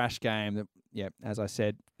trash game that, as I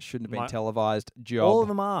said, shouldn't have been televised. Job. All of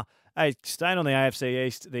them are. Hey, staying on the AFC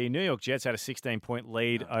East, the New York Jets had a 16-point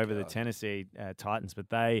lead over the Tennessee Titans, but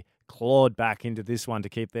they clawed back into this one to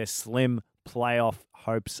keep their slim playoff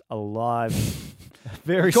hopes alive.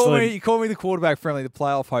 Very slim. You call me the quarterback friendly. The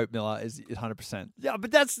playoff hope, Miller, is 100%. Yeah, but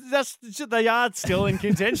that's they are still in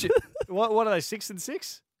contention. What are they,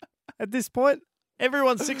 6-6 at this point?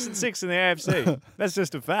 Everyone's 6-6 in the AFC. That's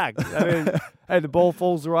just a fact. I mean, hey, the ball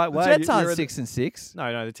falls the right way. Jets aren't 6-6.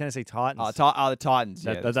 No, the Tennessee Titans. The Titans.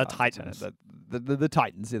 The Titans. The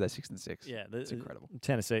Titans. Yeah, they're 6-6. Yeah, it's incredible.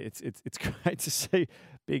 Tennessee. It's great to see.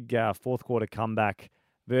 Big fourth quarter comeback.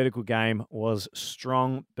 Vertical game was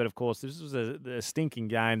strong, but of course this was a stinking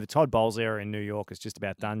game. The Todd Bowles era in New York is just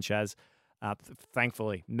about done, Chaz.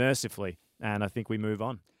 Thankfully, mercifully, and I think we move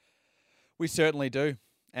on. We certainly do.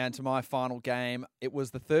 And to my final game, it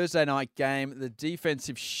was the Thursday night game, the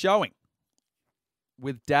defensive showing,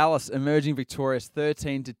 with Dallas emerging victorious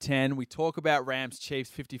 13-10. We talk about Rams Chiefs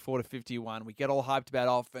 54-51. We get all hyped about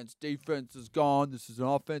offense. Defense is gone. This is an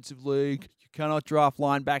offensive league. You cannot draft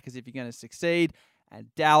linebackers if you're going to succeed. And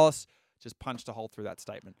Dallas just punched a hole through that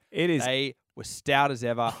statement. They were stout as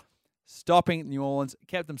ever, stopping New Orleans,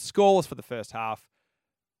 kept them scoreless for the first half,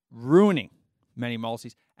 ruining many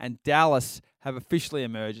multis. And Dallas have officially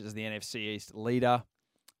emerged as the NFC East leader.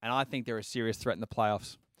 And I think they're a serious threat in the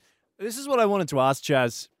playoffs. This is what I wanted to ask,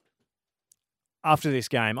 Chaz, after this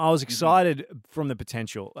game. I was excited from the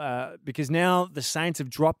potential because now the Saints have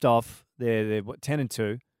dropped off. They're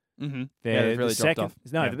 10-2. Mm-hmm. They've really dropped off.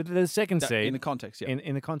 No, the second seed. In the context, yeah.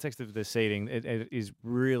 In the context of the seeding, it is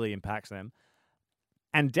really impacts them.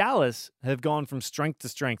 And Dallas have gone from strength to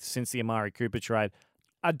strength since the Amari Cooper trade.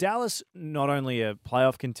 Are Dallas not only a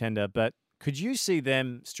playoff contender, but could you see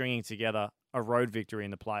them stringing together a road victory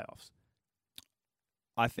in the playoffs?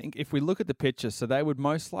 I think if we look at the picture, so they would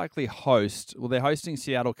most likely host, well, they're hosting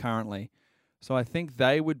Seattle currently. So I think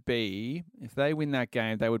they would be, if they win that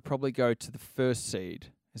game, they would probably go to the first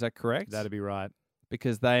seed. Is that correct? That'd be right.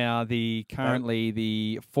 Because they are currently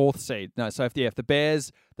the fourth seed. No, so if the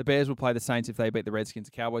Bears would play the Saints if they beat the Redskins.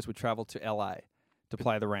 The Cowboys would travel to LA to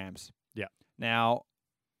play the Rams. Yeah. Now,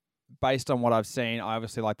 based on what I've seen, I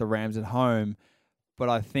obviously like the Rams at home, but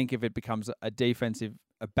I think if it becomes a defensive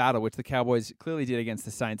battle, which the Cowboys clearly did against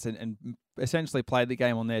the Saints and essentially played the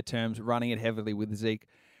game on their terms, running it heavily with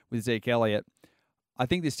Zeke Elliott, I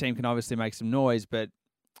think this team can obviously make some noise, but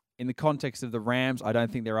in the context of the Rams, I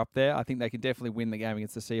don't think they're up there. I think they can definitely win the game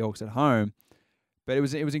against the Seahawks at home. But it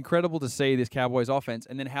was incredible to see this Cowboys offense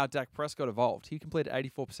and then how Dak Prescott evolved. He completed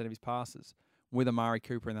 84% of his passes with Amari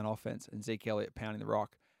Cooper in that offense and Zeke Elliott pounding the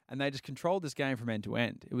rock. And they just controlled this game from end to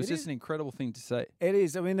end. It was just an incredible thing to see. It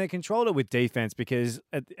is. I mean, they controlled it with defense because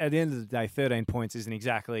at the end of the day, 13 points isn't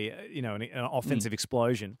exactly an offensive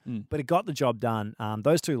explosion, but it got the job done.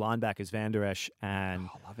 Those two linebackers, Van Der Esch and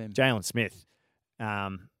Jalen Smith.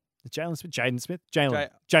 Jaden Smith?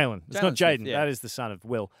 Jalen. It's not Jaden. Yeah. That is the son of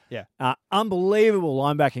Will. Yeah. Unbelievable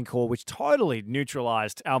linebacking core, which totally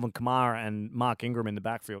neutralized Alvin Kamara and Mark Ingram in the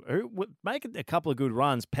backfield, who would make a couple of good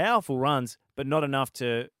runs, powerful runs, but not enough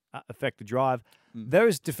to affect the drive.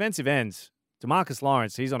 Those defensive ends, DeMarcus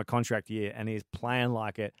Lawrence, he's on a contract year, and he's playing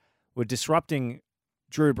like it. We're disrupting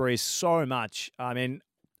Drew Brees so much. I mean,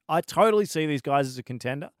 I totally see these guys as a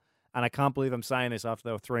contender. And I can't believe I'm saying this after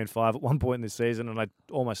they were 3-5 at one point in the season, and I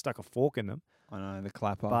almost stuck a fork in them. I know, the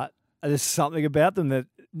clapper. But there's something about them that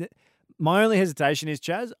my only hesitation is,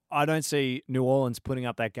 Chaz, I don't see New Orleans putting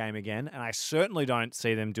up that game again, and I certainly don't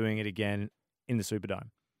see them doing it again in the Superdome.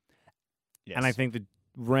 Yes. And I think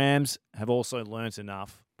Rams have also learnt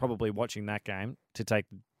enough, probably watching that game, to take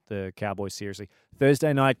the Cowboys seriously.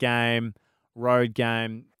 Thursday night game, road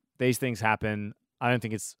game, these things happen. I don't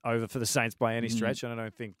think it's over for the Saints by any stretch, and I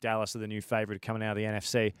don't think Dallas are the new favourite coming out of the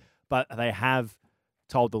NFC. But they have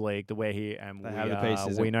told the league that we're here and we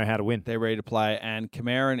know how to win. They're ready to play. And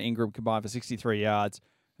Kamara and Ingram combined for 63 yards,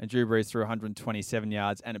 and Drew Brees threw 127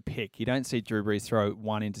 yards and a pick. You don't see Drew Brees throw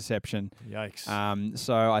one interception. Yikes.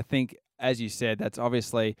 So I think, as you said, that's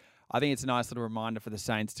obviously, I think it's a nice little reminder for the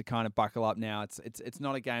Saints to kind of buckle up now. It's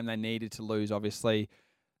not a game they needed to lose, obviously,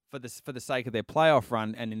 for the sake of their playoff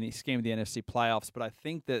run and in the scheme of the NFC playoffs. But I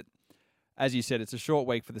think that, as you said, it's a short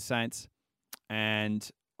week for the Saints, and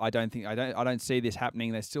I don't see this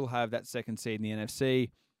happening. They still have that second seed in the NFC.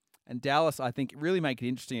 And Dallas, I think, really make it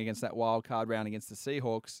interesting against that wild card round against the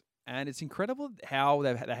Seahawks. And it's incredible how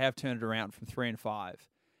they have turned it around from 3-5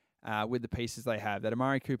 with the pieces they have. That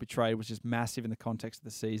Amari Cooper trade was just massive in the context of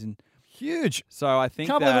the season. Huge. So I think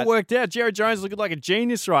Can't believe it worked out. Jared Jones is looking like a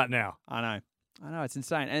genius right now. I know, it's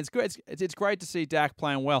insane. And it's good. It's great to see Dak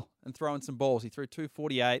playing well and throwing some balls. He threw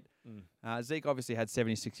 248. Zeke obviously had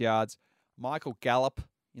 76 yards. Michael Gallup,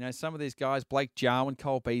 some of these guys, Blake Jarwin,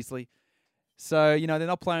 Cole Beasley. So, they're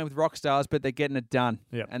not playing with rock stars, but they're getting it done.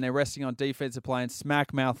 Yep. And they're resting on defense. They're playing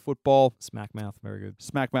smack mouth football. Smack mouth, very good.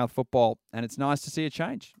 Smack mouth football. And it's nice to see a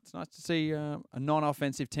change. It's nice to see a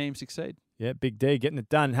non-offensive team succeed. Yeah, Big D getting it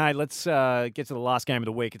done. Hey, let's get to the last game of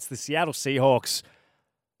the week. It's the Seattle Seahawks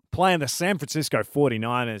playing the San Francisco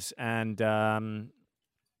 49ers, and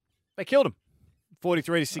they killed them,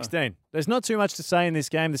 43-16. There's not too much to say in this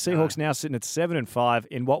game. The Seahawks now sitting at 7-5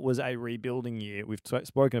 in what was a rebuilding year. We've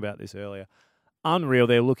spoken about this earlier. Unreal.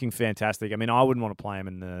 They're looking fantastic. I mean, I wouldn't want to play them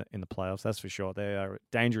in the playoffs. That's for sure. They are a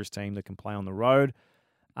dangerous team that can play on the road.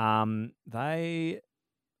 The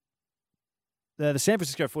San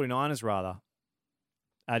Francisco 49ers, rather,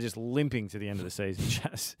 are just limping to the end of the season.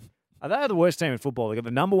 They are the worst team in football. They've got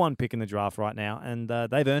the number one pick in the draft right now, and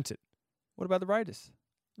they've earned it. What about the Raiders?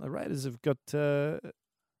 The Raiders have got... Raiders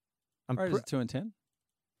are 2-10.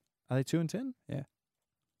 Are they 2-10? Yeah.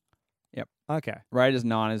 Yep. Okay. Raiders,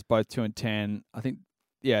 Niners, both 2-10. I think,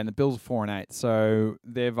 and the Bills are 4-8. So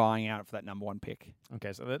they're vying out for that number one pick.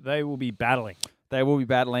 Okay, so they will be battling. They will be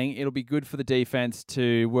battling. It'll be good for the defense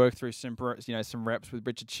to work through some reps with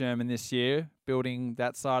Richard Sherman this year, building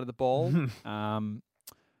that side of the ball.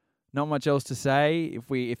 Not much else to say.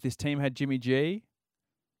 If this team had Jimmy G,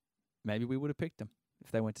 maybe we would have picked them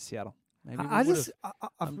if they went to Seattle. Maybe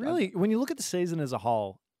when you look at the season as a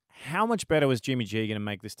whole, how much better was Jimmy G going to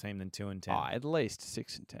make this team than 2-10? At least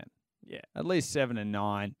 6-10. Yeah, at least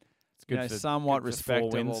 7-9. It's good somewhat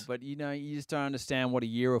respectable, but you just don't understand what a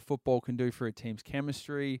year of football can do for a team's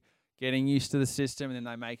chemistry, getting used to the system, and then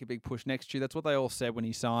they make a big push next year. That's what they all said when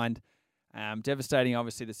he signed. Devastating,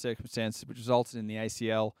 obviously, the circumstances which resulted in the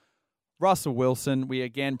ACL. Russell Wilson, we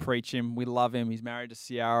again preach him. We love him. He's married to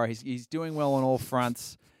Ciara. He's doing well on all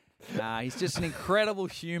fronts. He's just an incredible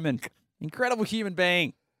human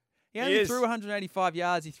being. He only threw 185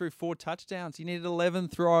 yards. He threw 4 touchdowns. He needed 11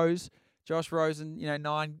 throws. Josh Rosen,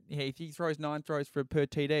 9. He throws 9 throws per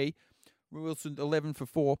TD. Wilson 11 for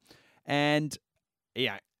 4, and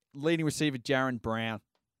leading receiver Jaron Brown,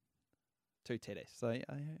 2 TDs. So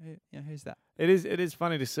who's that? It is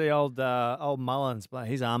funny to see old Mullins, but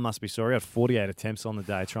his arm must be sore. He had 48 attempts on the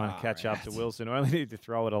day trying to catch up to Wilson, who only needed to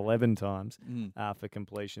throw it 11 times for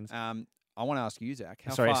completions. I want to ask you, Zach.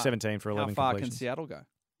 17 for 11 completions. How far can Seattle go?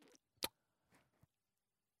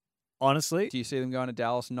 Honestly, do you see them going to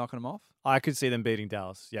Dallas and knocking them off? I could see them beating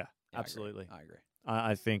Dallas. Yeah, absolutely. I agree.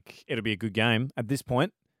 I think it'll be a good game at this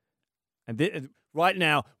point. And right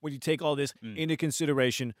now, when you take all this into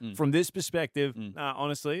consideration, from this perspective,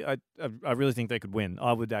 honestly, I really think they could win.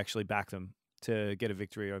 I would actually back them to get a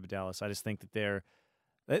victory over Dallas. I just think that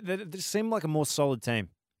they seem like a more solid team.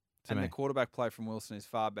 And the quarterback play from Wilson is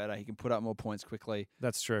far better. He can put up more points quickly.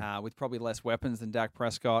 That's true. With probably less weapons than Dak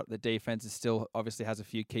Prescott. The defense is still obviously has a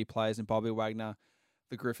few key players in Bobby Wagner.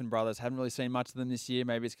 The Griffin brothers. Haven't really seen much of them this year.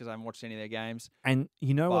 Maybe it's because I haven't watched any of their games. And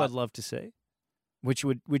what I'd love to see? Which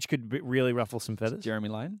could really ruffle some feathers? Jeremy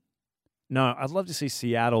Lane? No, I'd love to see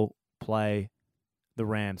Seattle play the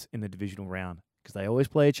Rams in the divisional round because they always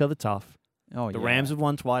play each other tough. Oh, the Rams have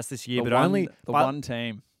won twice this year, one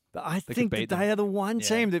team. But I could think that beat them. they are the one Yeah.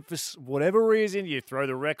 team that, for whatever reason, you throw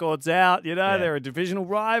the records out. Yeah. They're a divisional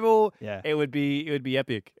rival. Yeah. It would be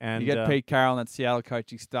epic. And You get Pete Carroll and that Seattle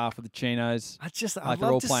coaching staff with the chinos. I'd Like they're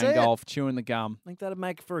love all to playing see golf, chewing the gum. I think that'd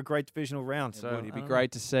make for a great divisional round. It So would. It'd be I don't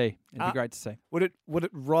great to see. It'd Uh, be great to see. know. Would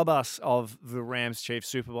it rob us of the Rams Chiefs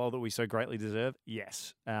Super Bowl that we so greatly deserve?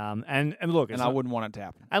 Yes. And look, it's And I not- wouldn't want it to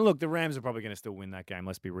happen. and look, the Rams are probably going to still win that game.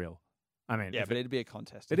 Let's be real. I mean, Yeah, if but it'd be a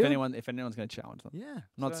contest. It If is? anyone's going to challenge them. yeah. I'm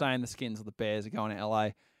not so- saying the Skins or the Bears are going to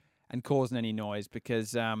LA and causing any noise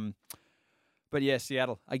because, but yeah,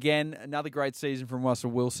 Seattle. Again, another great season from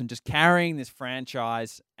Russell Wilson, just carrying this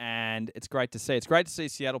franchise, and it's great to see. It's great to see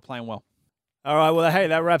Seattle playing well. All right, well, hey,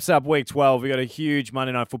 that wraps up Week 12. We've got a huge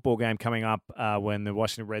Monday Night Football game coming up when the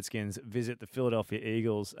Washington Redskins visit the Philadelphia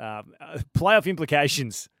Eagles. Playoff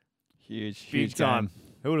implications, Huge big game. time.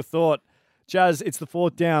 Who would have thought? Jazz, it's the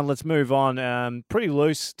fourth down. Let's move on. Pretty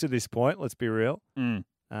loose to this point, let's be real. Mm,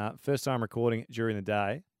 First time recording during the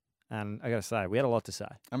day, and I got to say, we had a lot to say.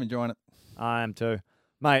 I'm enjoying it. I am too.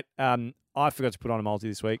 Mate, I forgot to put on a multi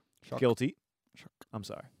this week. Shock. Guilty. Shock. I'm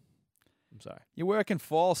sorry. You're working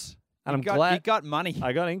false. And I'm got, glad you got money.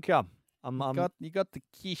 I got income. You got the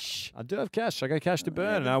quiche. I do have cash. I got cash to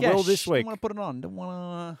burn, and Yeah, I the will cash. this week. Don't want to put it on. Don't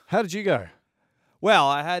want to. How did you go? Well,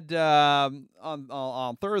 I had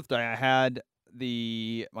on Thursday. I had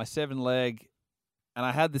my 7-leg, and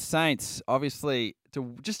I had the Saints. Obviously, to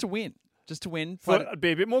win, But I'd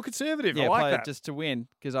be a bit more conservative. I like play that. it just to win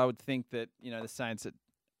because I would think that the Saints at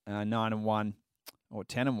 9-1 or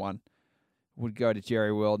 10-1 would go to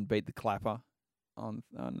Jerry World and beat the Clapper on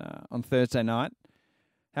Thursday night.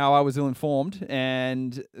 How I was ill informed,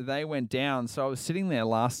 and they went down. So I was sitting there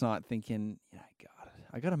last night thinking, God,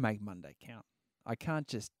 I got to make Monday count. I can't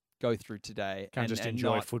just go through today Can't and just and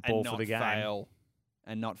enjoy not- football and for not the game. fail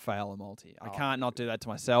and not fail a multi. I Oh. can't not do that to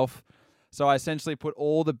myself. So I essentially put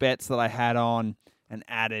all the bets that I had on and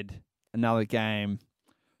added another game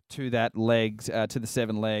to that to the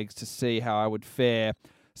 7 legs to see how I would fare.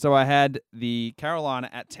 So I had the Carolina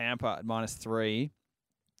at Tampa at -3.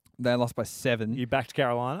 They lost by 7. You backed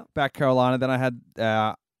Carolina? Back Carolina. Then I had,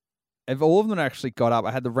 if all of them actually got up,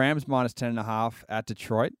 I had the Rams -10.5 at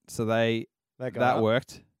Detroit. So that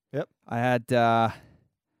worked. Yep. I had the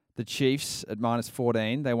Chiefs at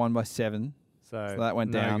 -14. They won by 7. So that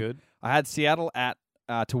went no down. good. I had Seattle at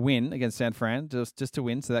to win against San Fran, just to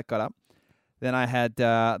win, so that got up. Then I had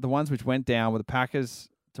the ones which went down were the Packers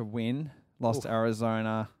to win, lost Oof. to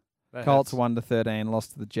Arizona. That Colts hurts. 1-13,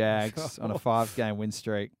 lost to the Jags on a 5-game win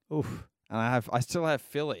streak. Oof. And I still have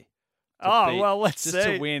Philly. Oh, beat, well, let's just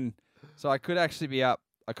see. to win. So I could actually be up.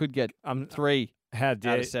 I could get 3 How out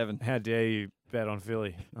dare of 7. How dare you bet on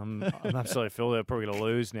Philly? I'm absolutely Philly. They're probably going to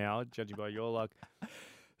lose now, judging by your luck.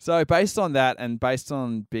 So based on that and based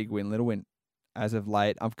on big win, little win, as of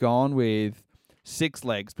late, I've gone with 6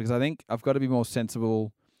 legs because I think I've got to be more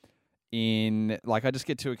sensible in, like, I just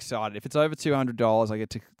get too excited. If it's over $200, I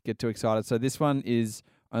get too excited. So this one is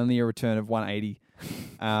only a return of 180.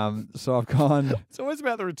 So I've gone. It's always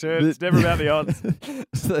about the return. It's never about the odds.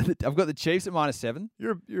 So I've got the Chiefs at -7.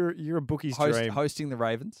 You're a bookie's dream. Hosting the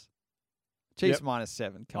Ravens. Chiefs Yep.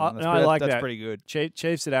 -7. Come on, I like that's that. pretty good.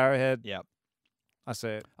 Chiefs at Arrowhead. Yep. I see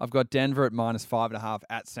it. I've got Denver at -5.5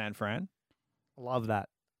 at San Fran. Love that.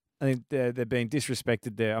 I think they're being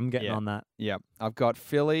disrespected there. I'm getting Yeah. on that. Yep. I've got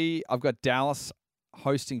Philly. I've got Dallas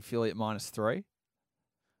hosting Philly at -3.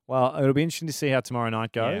 Well, it'll be interesting to see how tomorrow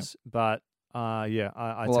night Yeah. goes. But I Well, tend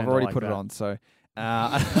I've to already like put it that. on. So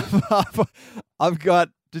I've got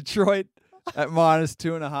Detroit at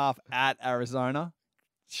 -2.5 at Arizona.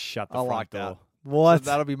 Shut the I front like door. that. What?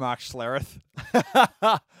 So that'll be Mark Schlereth.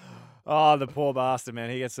 Oh, the poor bastard, man.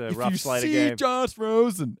 He gets a rough slate of see games. Josh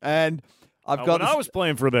Rosen, and I've Oh, got when I was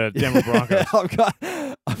playing for the Denver Broncos.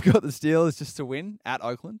 I've got the Steelers just to win at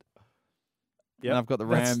Oakland. Yep. And I've got the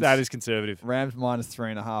Rams. That is conservative. Rams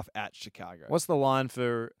 -3.5 at Chicago. What's the line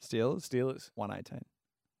for Steelers? Steelers? 118.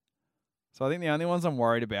 So I think the only ones I'm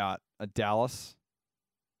worried about are Dallas,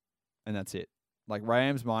 and that's it. Like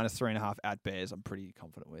Rams -3.5 at Bears, I'm pretty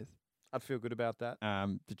confident with. I'd feel good about that.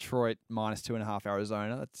 Detroit -2.5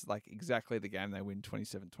 Arizona. That's like exactly the game they win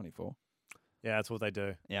 27-24. Yeah, that's what they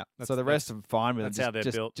do. Yeah. That's- So the rest I'm fine with. that's them. how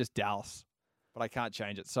they're built. Just Dallas, but I can't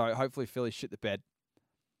change it. So hopefully Philly shit the bed.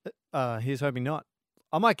 Here's hoping not.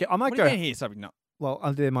 I might What do you go. mean here? Something not. Well,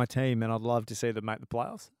 they're my team, and I'd love to see them make the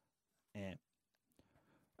playoffs. Yeah.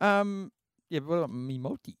 Yeah. But what about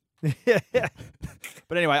Mimoti? Yeah.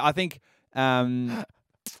 But anyway, I think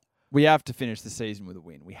We have to finish the season with a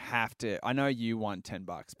win. We have to. I know you won $10,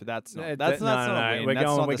 but that's not. That's not a win. That's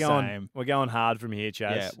not the same. We're going hard from here,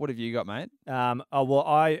 Chaz. Yeah. What have you got, mate? Oh well,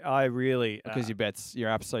 I really Because your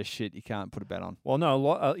app's so shit, you can't put a bet on. Well, no,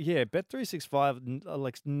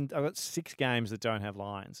 Bet365. I've got 6 games that don't have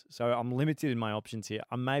lines, so I'm limited in my options here.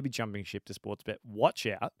 I may be jumping ship to Sportsbet. Watch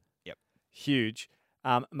out. Yep. Huge,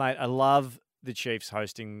 mate. I love the Chiefs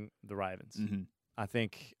hosting the Ravens. Mm-hmm. I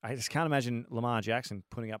just can't imagine Lamar Jackson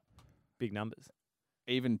putting up big numbers.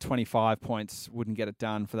 Even 25 points wouldn't get it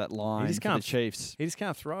done for that line for the Chiefs. He just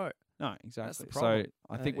can't throw. No, exactly. That's the problem. So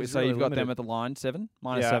I think he's so. really You've got limited. them at the line -7.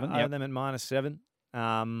 I have them at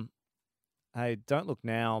 -7. Hey, don't look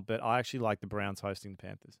now, but I actually like the Browns hosting the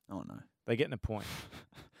Panthers. Oh no, They're getting a point.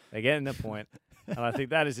 And I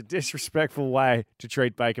think that is a disrespectful way to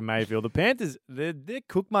treat Baker Mayfield. The Panthers, they're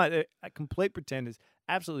cook, mate. They're complete pretenders.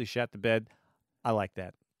 Absolutely shat the bed. I like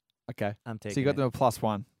that. okay. I'm taking. So you got them at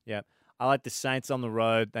 +1. Yeah. I like the Saints on the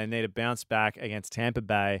road. They need a bounce back against Tampa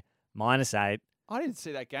Bay, -8. I didn't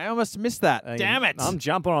see that game. I must have missed that. Damn it! I'm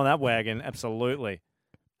jumping on that wagon. Absolutely.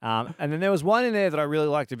 And then there was one in there that I really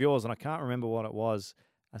liked of yours, and I can't remember what it was.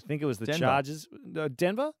 I think it was the Denver. Chargers.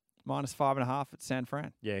 Denver? -5.5 at San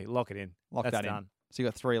Fran. Yeah, lock it in. Lock That's that done. in. So you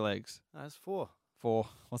got 3 legs. That's 4. 4.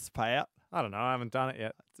 What's the payout? I don't know. I haven't done it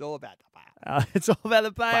yet. It's all about the payout. It's all about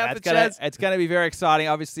the payout. It's going to be very exciting.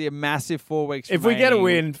 Obviously, a massive 4 weeks. If we get a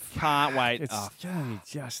win, can't wait. It's going to be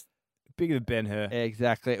just bigger than Ben-Hur.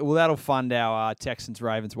 Exactly. Well, that'll fund our Texans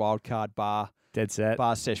Ravens wildcard bar Dead set.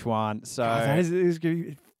 Szechuan. So God, that is going to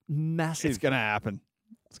be massive. it's going to happen.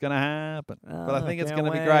 It's going to happen. But I think it's can't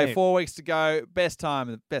going to be wait. great. 4 weeks to go. Best time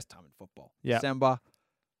in football. Yeah. December.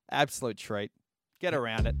 Absolute treat. Get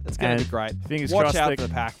around it. It's going to And be great. fingers Watch crossed out that- for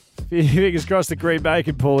the pack. Fingers crossed that Green Bay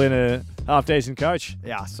can pull in a half-decent coach.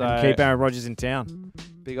 Yeah. So And keep Aaron Rodgers in town.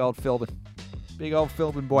 big old Philbin. Big old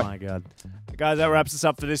Philbin boy. Oh my God. Guys, that wraps us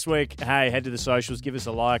up for this week. Hey, head to the socials. Give us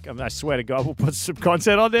a like. I swear to God, we'll put some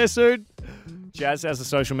content on there soon. Jazz, how's the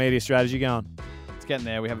social media strategy going? It's getting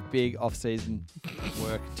there. We have a big off-season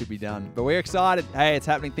work to be done. But we're excited. Hey, it's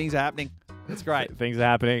happening. Things are happening. It's great. Things are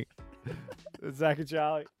happening. Zach and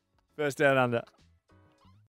Charlie. First down under.